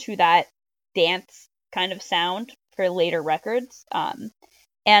return to that dance kind of sound for later records.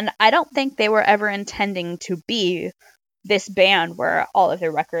 And I don't think they were ever intending to be this band where all of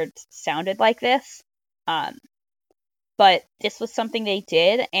their records sounded like this. But this was something they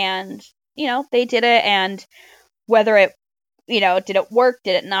did, and, they did it, and whether it, did it work,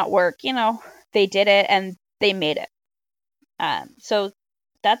 did it not work, they did it and they made it. So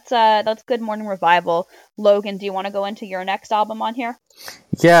that's Good Morning Revival. Logan, do you want to go into your next album on here?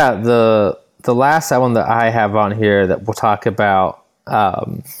 Yeah, the last album that I have on here that we'll talk about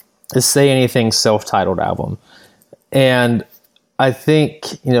is Say Anything's self-titled album. And I think,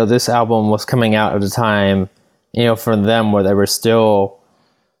 this album was coming out at a time, for them where they were still,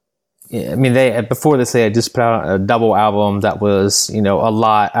 I mean, before this, they had just put out a double album that was, a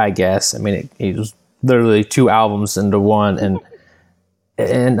lot, I guess. I mean, it was literally 2 albums into one.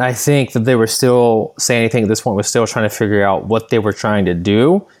 And I think that they were still, Say Anything at this point was still trying to figure out what they were trying to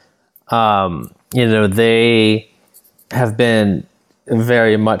do. They have been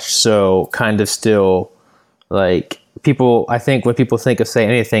very much so kind of still like people, I think when people think of Say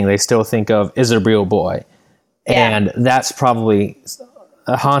Anything, they still think of Is It a Real Boy? Yeah. And that's probably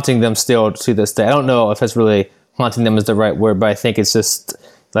haunting them still to this day. I don't know if it's really haunting them is the right word, but I think it's just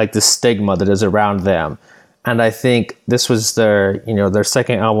like the stigma that is around them. And I think this was their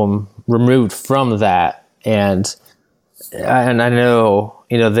second album removed from that. And I know,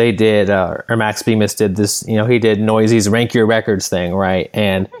 they did, or Max Bemis did this, he did Noisy's Rank Your Records thing, right?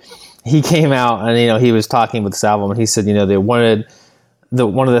 And he came out and, he was talking with this album, and he said, they wanted,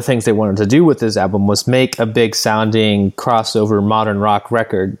 one of the things they wanted to do with this album was make a big sounding crossover modern rock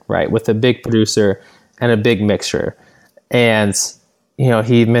record, right? With a big producer and a big mixture. And,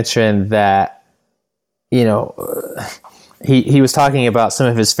 he mentioned that, he was talking about some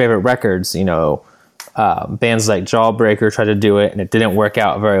of his favorite records, bands like Jawbreaker tried to do it and it didn't work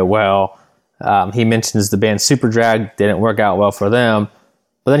out very well. He mentions the band Superdrag didn't work out well for them.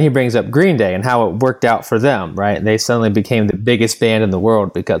 But then he brings up Green Day and how it worked out for them, right? They suddenly became the biggest band in the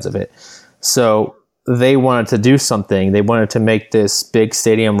world because of it. So they wanted to do something. They wanted to make this big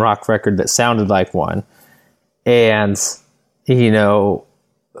stadium rock record that sounded like one. And, it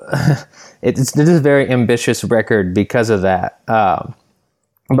is a very ambitious record because of that.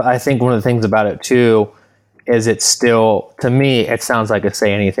 But I think one of the things about it, too, is it's still, to me, it sounds like a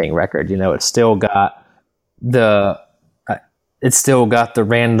Say Anything record. It's still got the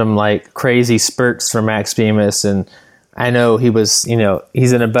random, like, crazy spurts from Max Bemis. And I know he was,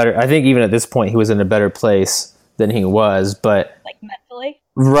 he's in a better, I think even at this point, he was in a better place than he was. But like mentally?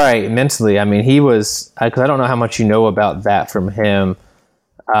 Right, mentally. I mean, he was, because I don't know how much you know about that from him.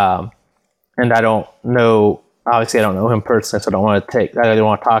 And I don't know, obviously I don't know him personally, so I don't want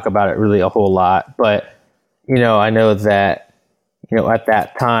to talk about it really a whole lot. But, I know that, at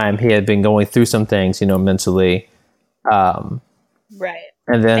that time he had been going through some things, mentally. Right.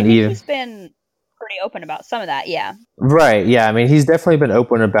 And then he's been pretty open about some of that, yeah. Right, yeah. I mean, he's definitely been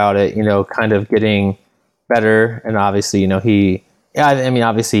open about it, kind of getting better. And obviously,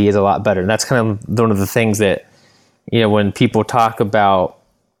 obviously he is a lot better. And that's kind of one of the things that, when people talk about,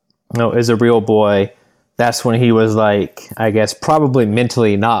 Is a Real Boy, that's when he was like, I guess, probably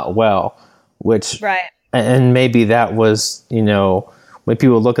mentally not well, which, right. And maybe that was, when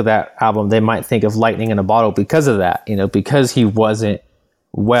people look at that album, they might think of lightning in a bottle because of that, because he wasn't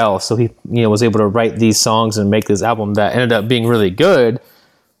well. So he, was able to write these songs and make this album that ended up being really good.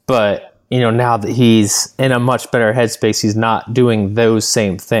 But, now that he's in a much better headspace, he's not doing those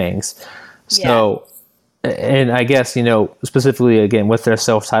same things. So and I guess, specifically again with their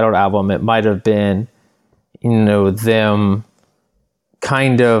self-titled album, it might have been, them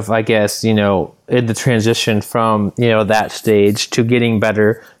kind of, I guess, in the transition from, that stage to getting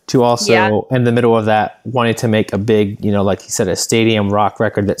better to also in the middle of that wanting to make a big, like you said, a stadium rock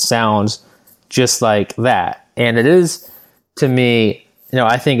record that sounds just like that. And it is, to me,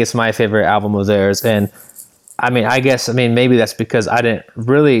 I think it's my favorite album of theirs. And maybe that's because I didn't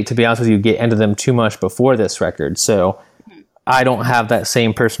really, to be honest with you, get into them too much before this record. So I don't have that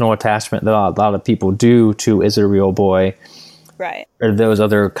same personal attachment that a lot of people do to Is It a Real Boy? Right. Or those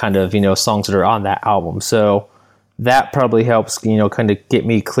other kind of, songs that are on that album. So that probably helps, kind of get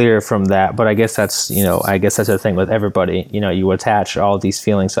me clear from that. But I guess that's the thing with everybody, you attach all these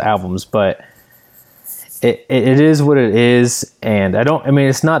feelings to albums, but it is what it is. And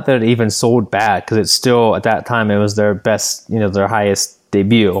it's not that it even sold bad, because it's still, at that time, it was their best, their highest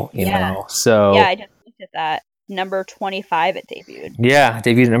debut, you know? So yeah, I just looked at that. Number 25 it debuted. Yeah, it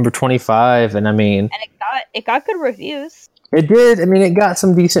debuted at number 25. And it got good reviews. It did. It got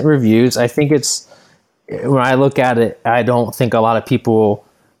some decent reviews. I think when I look at it, I don't think a lot of people,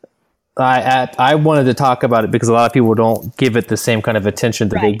 I wanted to talk about it because a lot of people don't give it the same kind of attention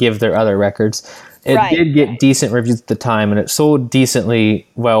that they give their other records. It did get decent reviews at the time, and it sold decently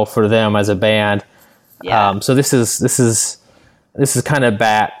well for them as a band. Yeah. So this is kind of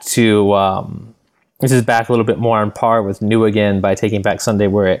back to, this is back a little bit more on par with New Again by Taking Back Sunday,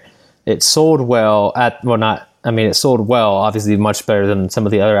 where it sold well it sold well, obviously much better than some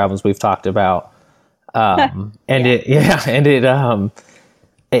of the other albums we've talked about.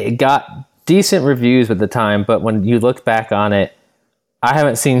 It got decent reviews at the time, but when you look back on it, I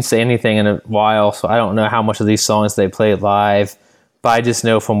haven't seen Say Anything in a while, so I don't know how much of these songs they played live, but I just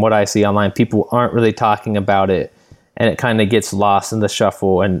know from what I see online, people aren't really talking about it, and it kind of gets lost in the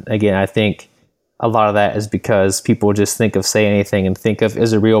shuffle. And again, I think a lot of that is because people just think of Say Anything and think of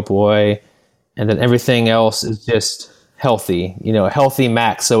Is a Real Boy, and then everything else is just healthy, healthy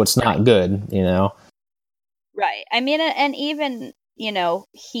max, so it's not good, Right. And even,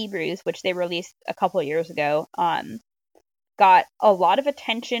 Hebrews, which they released a couple of years ago, got a lot of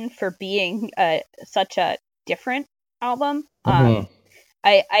attention for being such a different album. I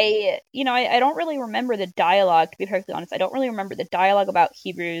don't really remember the dialogue, to be perfectly honest. I don't really remember the dialogue about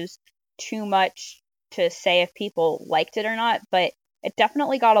Hebrews too much to say if people liked it or not, but it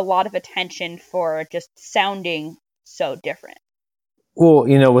definitely got a lot of attention for just sounding so different. Well,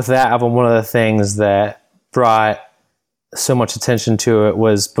 with that album, one of the things that brought so much attention to it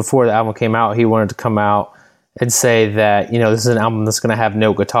was before the album came out, he wanted to come out and say that, this is an album that's going to have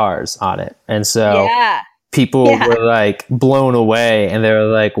no guitars on it. And so people were like blown away, and they were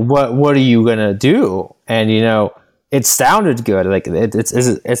like, what are you going to do? And, it sounded good. Like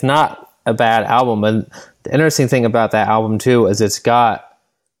it's not a bad album. And the interesting thing about that album too is it's got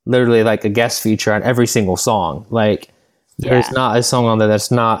literally like a guest feature on every single song. Like there's not a song on there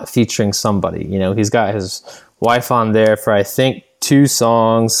that's not featuring somebody. He's got his wife on there for I think 2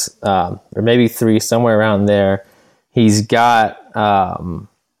 songs, or maybe 3, somewhere around there. He's got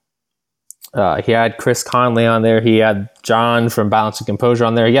he had Chris Conley on there. He had John from Balance and Composure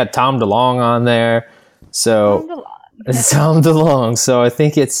on there. He had Tom DeLonge on there. So Tom DeLonge. So I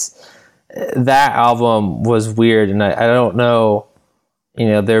think that album was weird, and I don't know,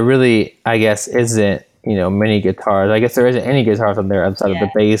 there really, I guess, isn't, many guitars. I guess there isn't any guitars on there outside of the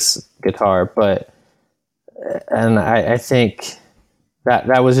bass guitar, and I think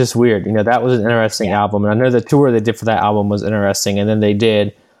that was just weird. That was an interesting album, and I know the tour they did for that album was interesting, and then they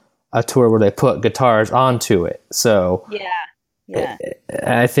did a tour where they put guitars onto it. So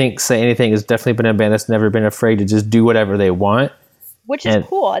I think Say Anything has definitely been a band that's never been afraid to just do whatever they want. Which is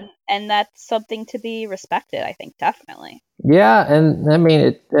cool, and that's something to be respected, I think, definitely. Yeah, and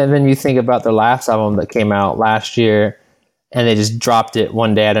and then you think about their last album that came out last year, and they just dropped it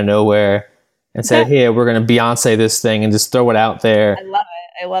one day out of nowhere and said, "Hey, we're going to Beyonce this thing and just throw it out there." I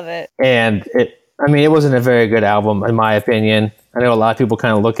love it. And it wasn't a very good album, in my opinion. I know a lot of people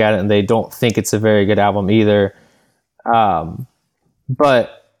kind of look at it and they don't think it's a very good album either.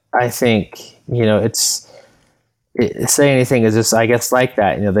 But I think, Say Anything is just, I guess, like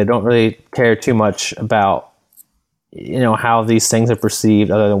that. They don't really care too much about, how these things are perceived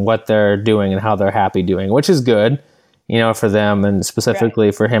other than what they're doing and how they're happy doing, which is good, for them. And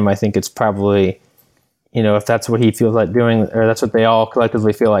specifically for him, I think it's probably, if that's what he feels like doing, or that's what they all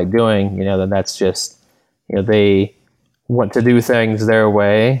collectively feel like doing, then that's just, they want to do things their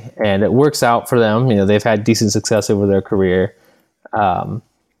way, and it works out for them. They've had decent success over their career.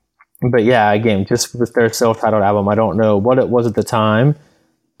 But yeah, again, just with their self-titled album, I don't know what it was at the time,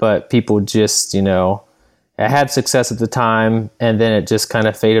 but people just, it had success at the time, and then it just kind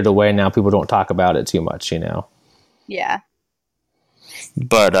of faded away. Now people don't talk about it too much, Yeah.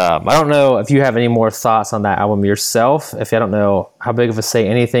 But I don't know if you have any more thoughts on that album yourself. If I don't know how big of a Say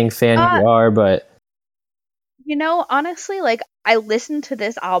Anything fan you are, but honestly, like, I listened to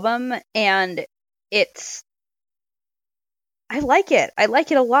this album and I like it. I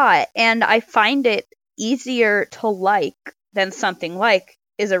like it a lot, and I find it easier to like than something like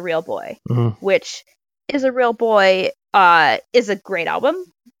Is a Real Boy, which Is a Real Boy is a great album,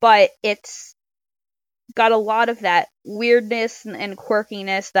 but it's got a lot of that weirdness and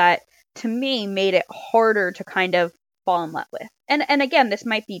quirkiness that, to me, made it harder to kind of fall in love with. And again, this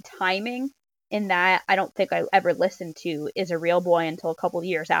might be timing in that I don't think I ever listened to Is a Real Boy until a couple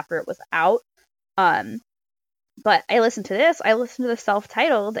years after it was out. But I listened to the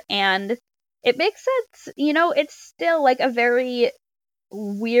self-titled, and it makes sense. It's still like a very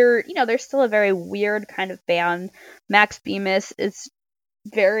weird, there's still a very weird kind of band. Max Bemis is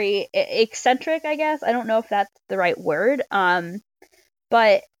very eccentric, I guess. I don't know if that's the right word.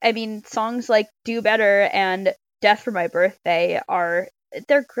 But I mean, songs like Do Better and Death for My Birthday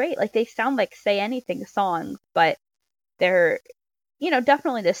they're great. Like, they sound like Say Anything songs, but they're,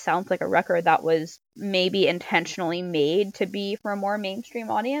 definitely this sounds like a record that was maybe intentionally made to be for a more mainstream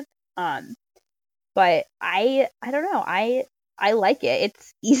audience. But I don't know. I like it.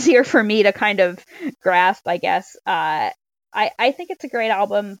 It's easier for me to kind of grasp, I guess. I think it's a great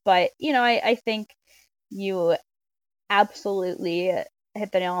album, but I think you absolutely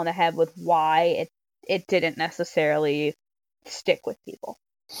hit the nail on the head with why it didn't necessarily stick with people.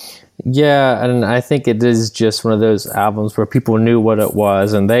 Yeah, and I think it is just one of those albums where people knew what it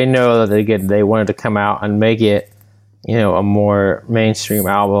was, and they know that they wanted to come out and make it, a more mainstream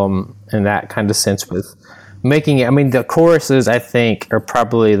album in that kind of sense with making it. I mean, the choruses, I think, are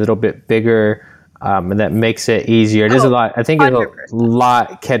probably a little bit bigger, and that makes it easier. It is a lot. I think 100%. It's a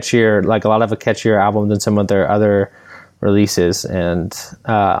lot catchier, like a lot of a catchier album than some of their other releases, and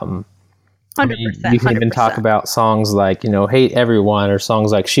 100%. You can even talk about songs like, Hate Everyone, or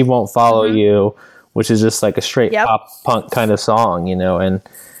songs like She Won't Follow You, which is just like a straight pop punk kind of song, and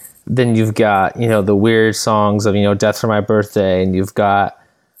then you've got, the weird songs of, Death for My Birthday, and you've got,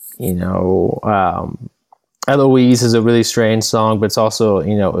 Eloise is a really strange song, but it's also,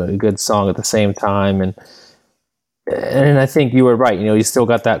 a good song at the same time. And I think you were right. You still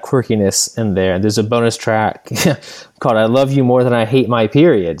got that quirkiness in there. There's a bonus track called I Love You More Than I Hate My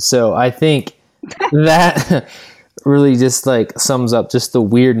Period. So I think that really just like sums up just the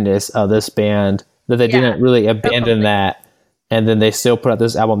weirdness of this band, that they didn't really abandon that. And then they still put out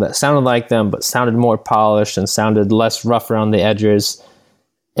this album that sounded like them, but sounded more polished and sounded less rough around the edges.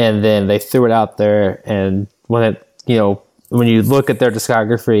 And then they threw it out there. And when when you look at their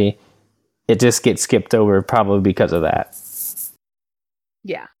discography, it just gets skipped over, probably because of that.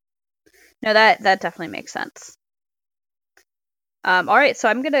 Yeah. No, that definitely makes sense. All right, so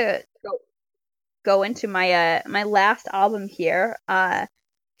I'm gonna go into my my last album here. If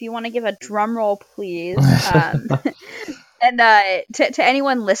you want to give a drum roll, please. And to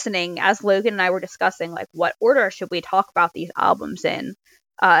anyone listening, as Logan and I were discussing, like, what order should we talk about these albums in?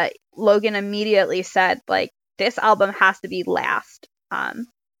 Logan immediately said, like, this album has to be last.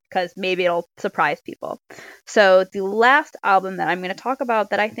 Because maybe it'll surprise people. So the last album that I'm going to talk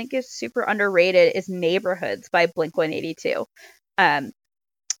about that I think is super underrated is Neighborhoods by Blink-182.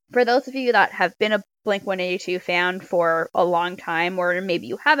 For those of you that have been a Blink-182 fan for a long time, or maybe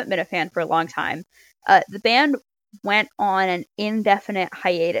you haven't been a fan for a long time, the band went on an indefinite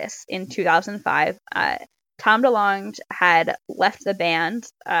hiatus in 2005. Tom DeLonge had left the band,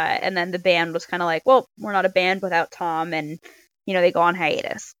 and then the band was kind of like, well, we're not a band without Tom, and they go on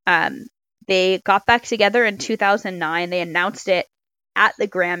hiatus. They got back together in 2009. They announced it at the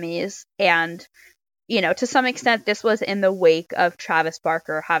Grammys. And, to some extent, this was in the wake of Travis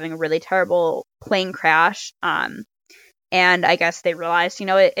Barker having a really terrible plane crash. And I guess they realized,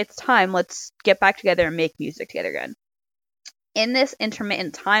 it's time. Let's get back together and make music together again. In this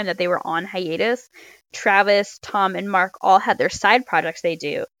intermittent time that they were on hiatus, Travis, Tom, and Mark all had their side projects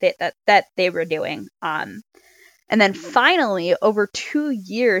that they were doing. And then finally, over 2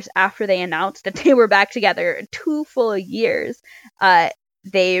 years after they announced that they were back together, 2 full years,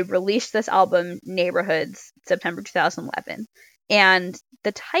 they released this album, Neighborhoods, September 2011. And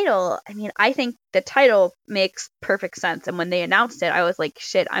the title, I think the title makes perfect sense. And when they announced it, I was like,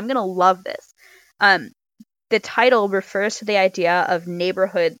 shit, I'm going to love this. The title refers to the idea of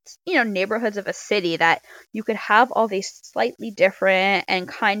neighborhoods, neighborhoods of a city, that you could have all these slightly different and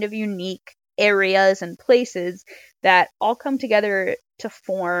kind of unique areas and places that all come together to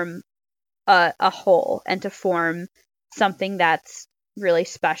form a whole and to form something that's really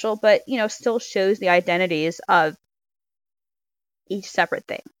special, but still shows the identities of each separate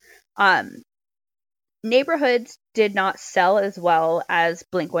thing. Neighborhoods did not sell as well as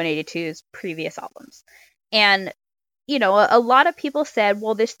Blink-182's previous albums. And, a lot of people said,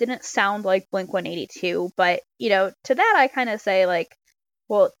 well, this didn't sound like Blink-182, but, to that I kind of say, like,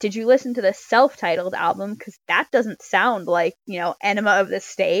 well, did you listen to the self-titled album? Because that doesn't sound like, Enema of the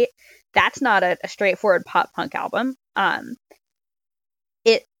State. That's not a straightforward pop-punk album.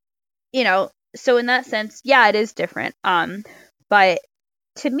 So in that sense, yeah, it is different. But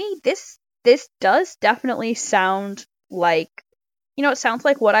to me, this does definitely sound like, it sounds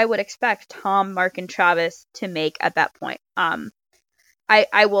like what I would expect Tom, Mark, and Travis to make at that point.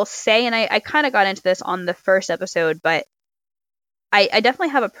 I will say, and I kind of got into this on the first episode, but I definitely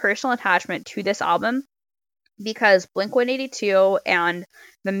have a personal attachment to this album because Blink-182 and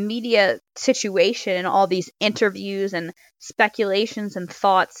the media situation and all these interviews and speculations and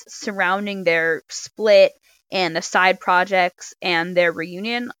thoughts surrounding their split and the side projects and their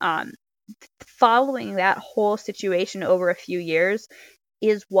reunion, following that whole situation over a few years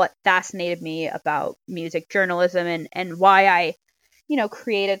is what fascinated me about music journalism and why I,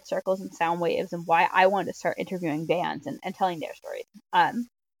 created Circles and Sound Waves and why I wanted to start interviewing bands and telling their stories.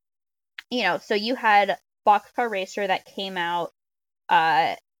 So you had Boxcar Racer that came out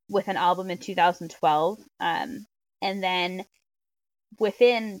with an album in 2012. And then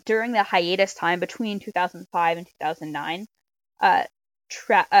during the hiatus time between 2005 and 2009,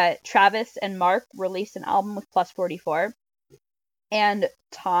 Travis and Mark released an album with Plus 44, and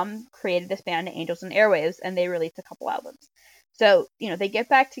Tom created this band Angels and Airwaves, and they released a couple albums. So, they get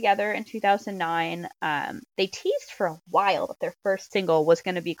back together in 2009. They teased for a while that their first single was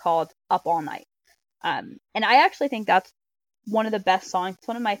going to be called Up All Night. And I actually think that's one of the best songs. It's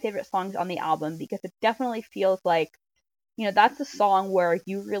one of my favorite songs on the album because it definitely feels like, that's a song where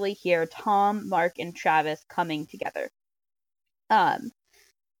you really hear Tom, Mark, and Travis coming together.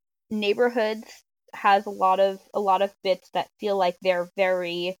 Neighborhoods has a lot of bits that feel like they're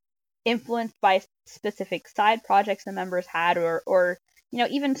very influenced by specific side projects the members had or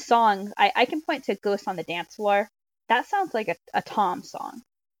even songs. I can point to Ghost on the Dance Floor. That sounds like a Tom song.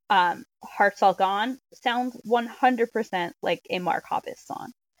 Hearts All Gone sounds 100% like a Mark Hoppus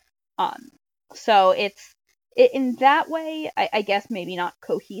song. So it's in that way, I guess maybe not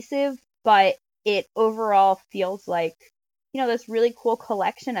cohesive, but it overall feels like, this really cool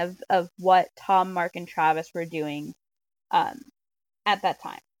collection of what Tom, Mark, and Travis were doing at that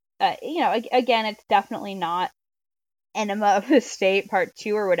time. Again, it's definitely not Enema of the State Part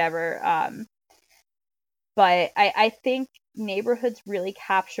 2 or whatever. But I think Neighborhoods really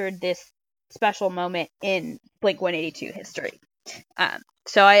captured this special moment in Blink-182 history.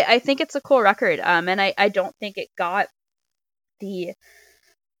 So I think it's a cool record. And I don't think it got the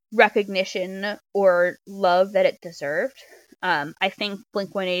recognition or love that it deserved. I think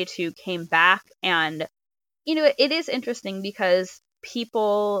Blink-182 came back, and it is interesting because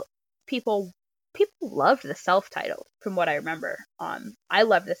people loved the self-titled from what I remember. I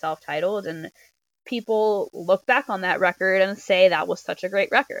loved the self-titled, and people look back on that record and say that was such a great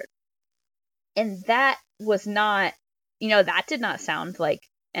record. And that was not, that did not sound like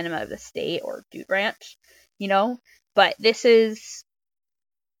Enema of the State or Dude Ranch, but this is,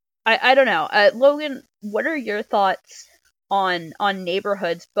 I don't know. Logan, what are your thoughts on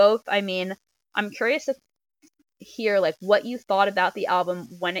Neighborhoods? Both, I mean, I'm curious to hear like what you thought about the album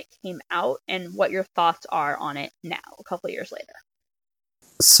when it came out and what your thoughts are on it now, a couple of years later.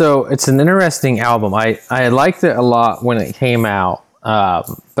 So it's an interesting album. I liked it a lot when it came out,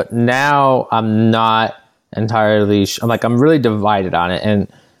 but now I'm not entirely. I'm really divided on it,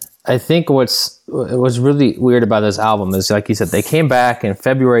 and I think what was really weird about this album is, like you said, they came back in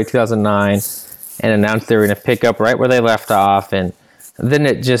February 2009 and announced they were going to pick up right where they left off, and then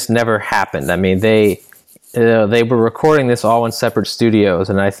it just never happened. I mean, they were recording this all in separate studios,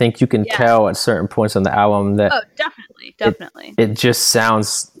 and I think you can tell at certain points on the album that definitely it just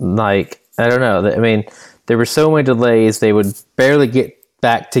sounds like, I don't know. I mean, there were so many delays; they would barely get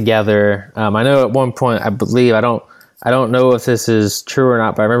back together. I know at one point, I believe, I don't know if this is true or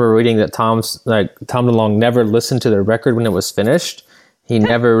not, but I remember reading that Tom DeLonge never listened to the record when it was finished. He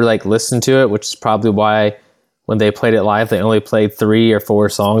never listened to it, which is probably why when they played it live, they only played 3 or 4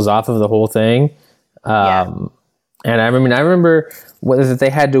 songs off of the whole thing. And I remember that they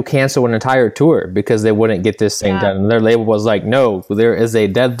had to cancel an entire tour because they wouldn't get this thing done. And their label was like, no, there is a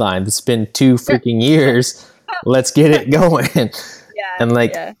deadline. It's been 2 freaking years. Let's get it going.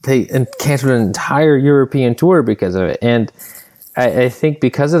 They canceled an entire European tour because of it. And I think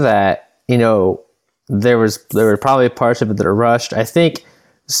because of that, there were probably parts of it that are rushed. I think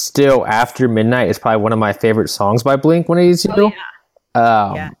Still After Midnight is probably one of my favorite songs by Blink-182.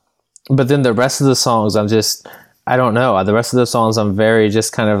 Oh, yeah. But then the rest of the songs, I don't know. The rest of the songs, I'm very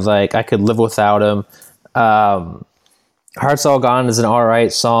just kind of like, I could live without them. Heart's All Gone is an all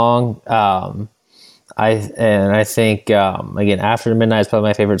right song. I think, again, After Midnight is probably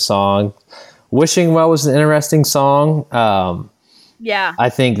my favorite song. Wishing Well was an interesting song. Yeah. I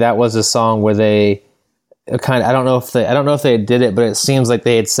think that was a song where they I don't know if they did it, but it seems like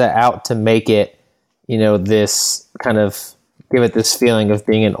they had set out to make it, this kind of give it this feeling of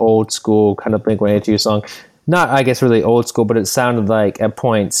being an old school kind of Blink-182 song. Not, I guess, really old school, but it sounded like at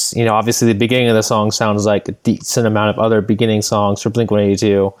points, obviously the beginning of the song sounds like a decent amount of other beginning songs for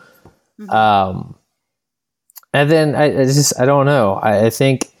Blink-182. Mm-hmm. And then I don't know. I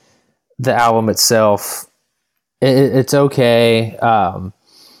think the album itself, it's okay.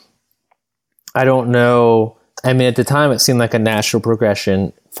 I don't know. I mean, at the time, it seemed like a natural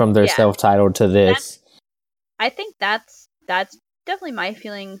progression from their self-titled to this. I think that's definitely my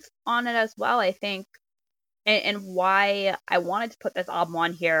feelings on it as well. I think, and why I wanted to put this album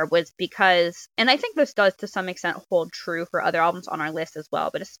on here was because, and I think this does to some extent hold true for other albums on our list as well,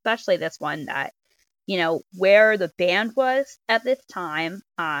 but especially this one, that, where the band was at this time,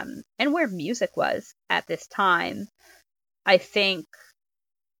 and where music was at this time, I think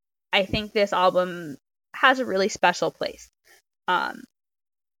this album has a really special place.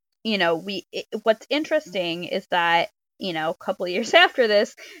 What's interesting is that, a couple of years after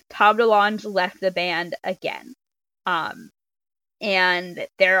this, Tom DeLonge left the band again. And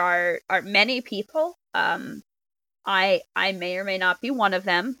there are many people, I may or may not be one of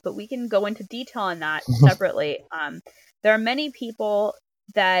them, but we can go into detail on that separately. There are many people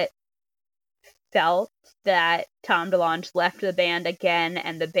that felt that Tom DeLonge left the band again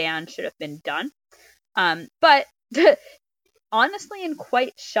and the band should have been done. But honestly, and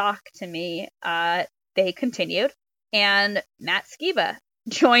quite shock to me, they continued, and Matt Skiba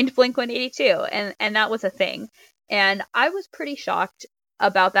joined Blink-182, and that was a thing. And I was pretty shocked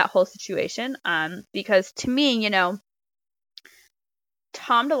about that whole situation, because to me, Tom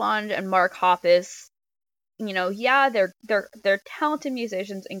DeLonge and Mark Hoppus, they're talented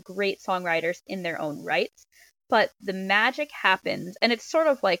musicians and great songwriters in their own rights, but the magic happens, and it's sort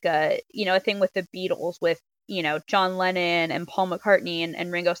of like a thing with the Beatles with, John Lennon and Paul McCartney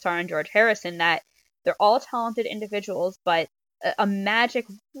and Ringo Starr and George Harrison, that they're all talented individuals, but a magic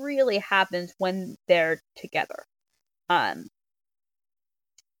really happens when they're together. And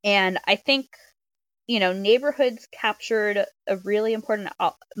I think, Neighborhoods captured a really important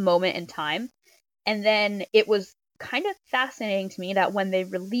moment in time. And then it was kind of fascinating to me that when they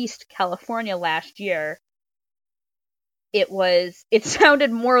released California last year, it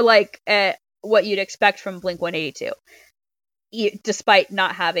sounded more like what you'd expect from Blink-182, despite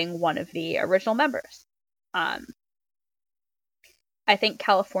not having one of the original members. I think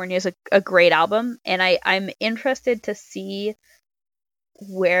California is a great album, and I'm interested to see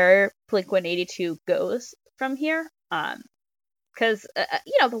where Blink-182 goes from here. Because,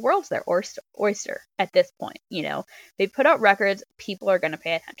 the world's their oyster at this point. They put out records, people are going to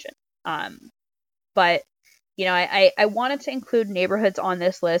pay attention. But, I wanted to include Neighborhoods on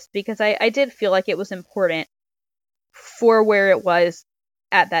this list because I did feel like it was important for where it was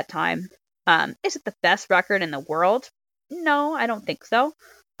at that time. Is it the best record in the world? No, I don't think so.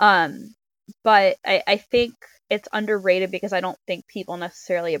 But I think it's underrated because I don't think people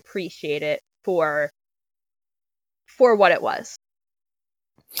necessarily appreciate it for what it was.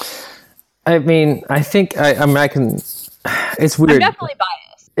 I mean, I think I can. It's weird. I'm definitely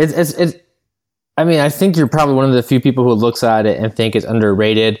biased. It's. I mean, I think you're probably one of the few people who looks at it and think it's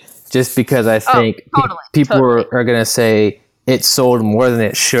underrated, just because I think people are going to say it sold more than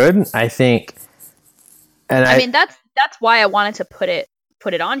it should. I think, and I mean that's why I wanted to put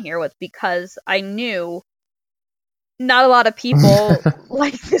it on here, was because I knew not a lot of people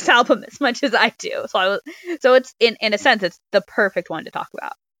like this album as much as I do. So it's in a sense, it's the perfect one to talk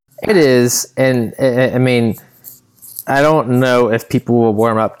about. It is, and I mean, I don't know if people will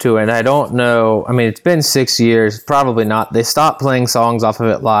warm up to it. I don't know. I mean, it's been 6 years. Probably not. They stopped playing songs off of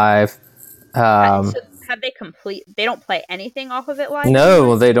it live. So have they They don't play anything off of it live?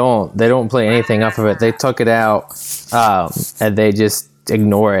 No, they don't. They don't play anything off of it. They took it out, and they just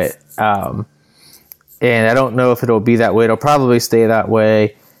ignore it. And I don't know if it'll be that way. It'll probably stay that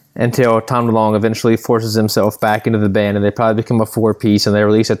way until Tom DeLonge eventually forces himself back into the band, and they probably become a 4-piece, and they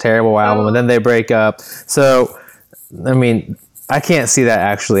release a terrible album, and then they break up. So, I mean, I can't see that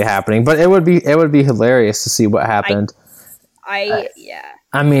actually happening, but it would be hilarious to see what happened. Yeah.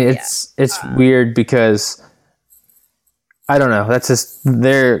 I mean, it's weird because I don't know. That's just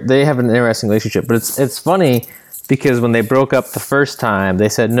they have an interesting relationship, but it's funny because when they broke up the first time, they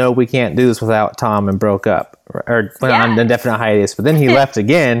said no, we can't do this without Tom, and broke up or went on indefinite hiatus. But then he left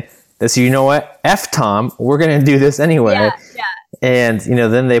again. They said, you know what, F Tom, we're gonna do this anyway. Yeah. And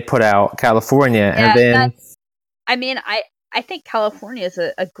then they put out California, and then I think California is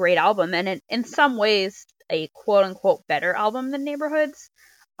a great album, and in some ways a quote unquote better album than Neighborhoods.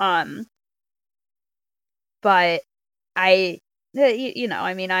 But I'm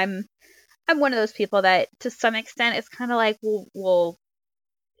one of those people that to some extent it's kind of like, well,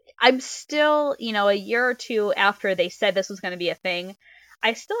 I'm still, a year or two after they said this was going to be a thing,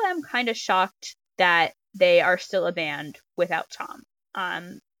 I still am kind of shocked that they are still a band without Tom.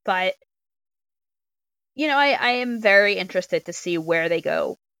 But I am very interested to see where they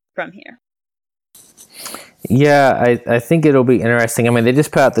go from here. Yeah, I think it'll be interesting. I mean, they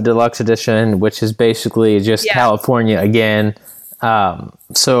just put out the deluxe edition, which is basically just California again.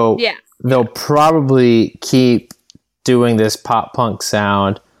 So they'll probably keep doing this pop punk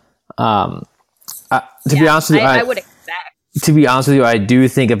sound. To be honest with you, I would expect. To be honest with you, I do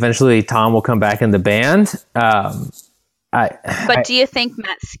think eventually Tom will come back in the band. But do you think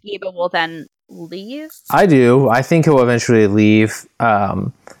Matt Skiba will then leave? I do. I think he'll eventually leave. I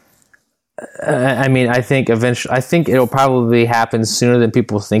think eventually. I think it'll probably happen sooner than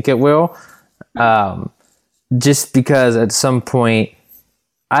people think it will. Just because at some point,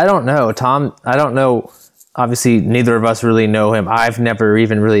 I don't know, Tom. I don't know. Obviously, neither of us really know him. I've never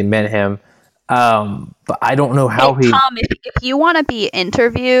even really met him. But I don't know how he. Tom, if you want to be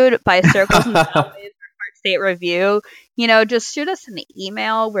interviewed by Circles and Sideways or Heart State Review, just shoot us an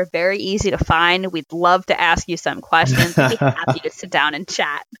email. We're very easy to find. We'd love to ask you some questions. We'd be happy to sit down and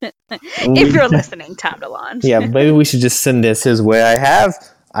chat. If you're listening, Tom DeLonge. Yeah, maybe we should just send this his way. I have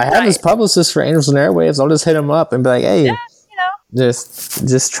his publicist for Angels and Airwaves. I'll just hit him up and be like, hey,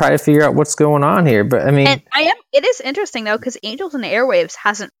 just try to figure out what's going on here. But I mean, it is interesting though, because Angels and Airwaves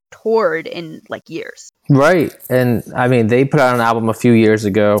hasn't toured in like years. Right. And I mean, they put out an album a few years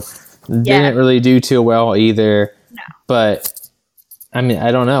ago. Didn't really do too well either. No. But I mean,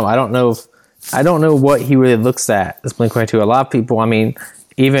 I don't know. I don't know what he really looks at as Blink-182. A lot of people, I mean,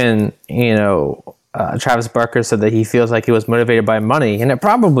 even, Travis Barker said that he feels like he was motivated by money, and it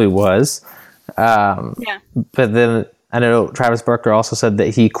probably was. But then I know Travis Barker also said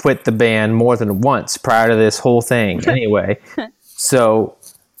that he quit the band more than once prior to this whole thing anyway. So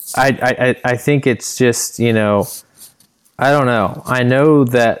I think it's just, I don't know. I know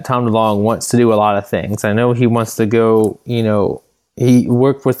that Tom DeLonge wants to do a lot of things. I know he wants to go, he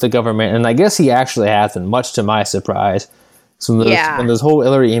worked with the government, and I guess he actually hasn't, much to my surprise. So when those whole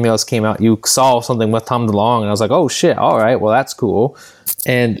Hillary emails came out, you saw something with Tom DeLonge, and I was like, oh shit, all right, well that's cool.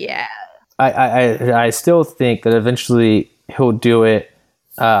 And I still think that eventually he'll do it.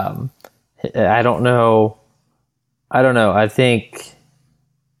 I don't know. I think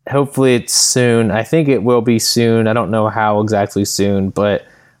hopefully it's soon. I think it will be soon. I don't know how exactly soon, but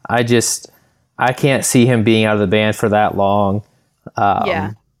I can't see him being out of the band for that long.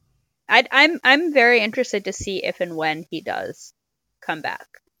 I'm very interested to see if and when he does come back.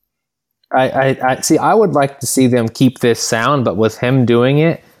 I see. I would like to see them keep this sound, but with him doing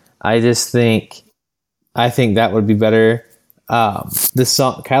it, I think that would be better. This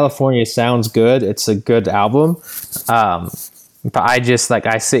song, California, sounds good. It's a good album. But I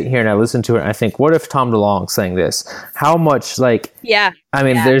sit here and I listen to it and I think, what if Tom DeLonge sang this? How much,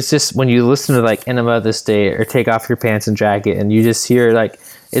 there's just, when you listen to Enema of the State or Take Off Your Pants and Jacket, and you just hear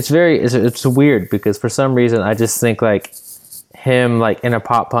it's weird because for some reason I just think him in a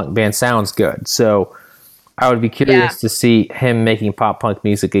pop punk band sounds good. So I would be curious to see him making pop punk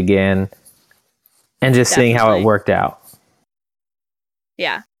music again and just seeing how it worked out.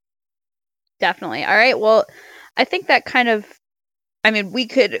 Yeah, definitely. All right. Well, I think that we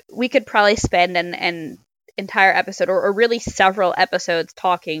could probably spend an entire episode or really several episodes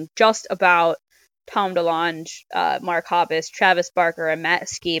talking just about Tom DeLonge, Mark Hoppus, Travis Barker, and Matt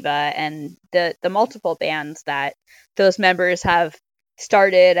Skiba, and the multiple bands that those members have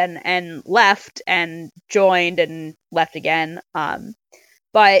started and left and joined and left again.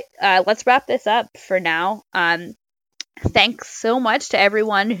 But let's wrap this up for now. Thanks so much to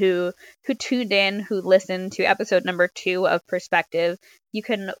everyone who tuned in, who listened to episode number 2 of Perspective. You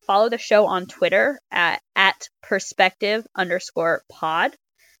can follow the show on Twitter at perspective_pod.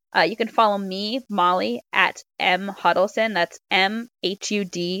 You can follow me, Molly, at mhuddleston. That's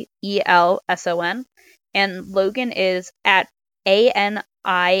MHUDELSON. And Logan is at ANIAFC.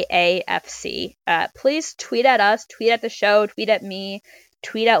 Please tweet at us, tweet at the show, tweet at me.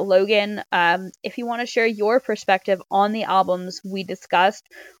 tweet at Logan if you want to share your perspective on the albums we discussed,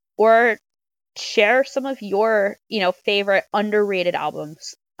 or share some of your, favorite underrated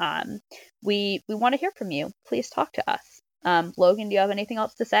albums. We want to hear from you. Please talk to us. Logan, do you have anything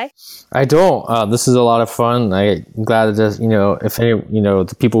else to say? I don't. This is a lot of fun. I'm glad that, if any,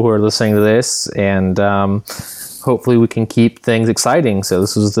 the people who are listening to this, and hopefully we can keep things exciting. So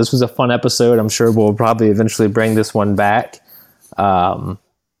this was a fun episode. I'm sure we'll probably eventually bring this one back. And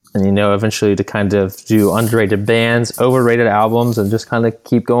eventually to kind of do underrated bands, overrated albums, and just kind of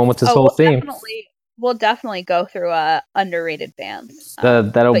keep going with this whole theme. We'll definitely go through underrated bands.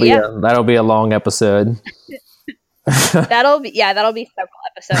 That'll be a long episode. that'll be several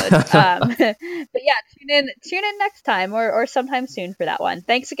episodes. But yeah, tune in next time or sometime soon for that one.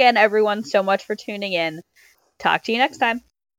 Thanks again, everyone, so much for tuning in. Talk to you next time.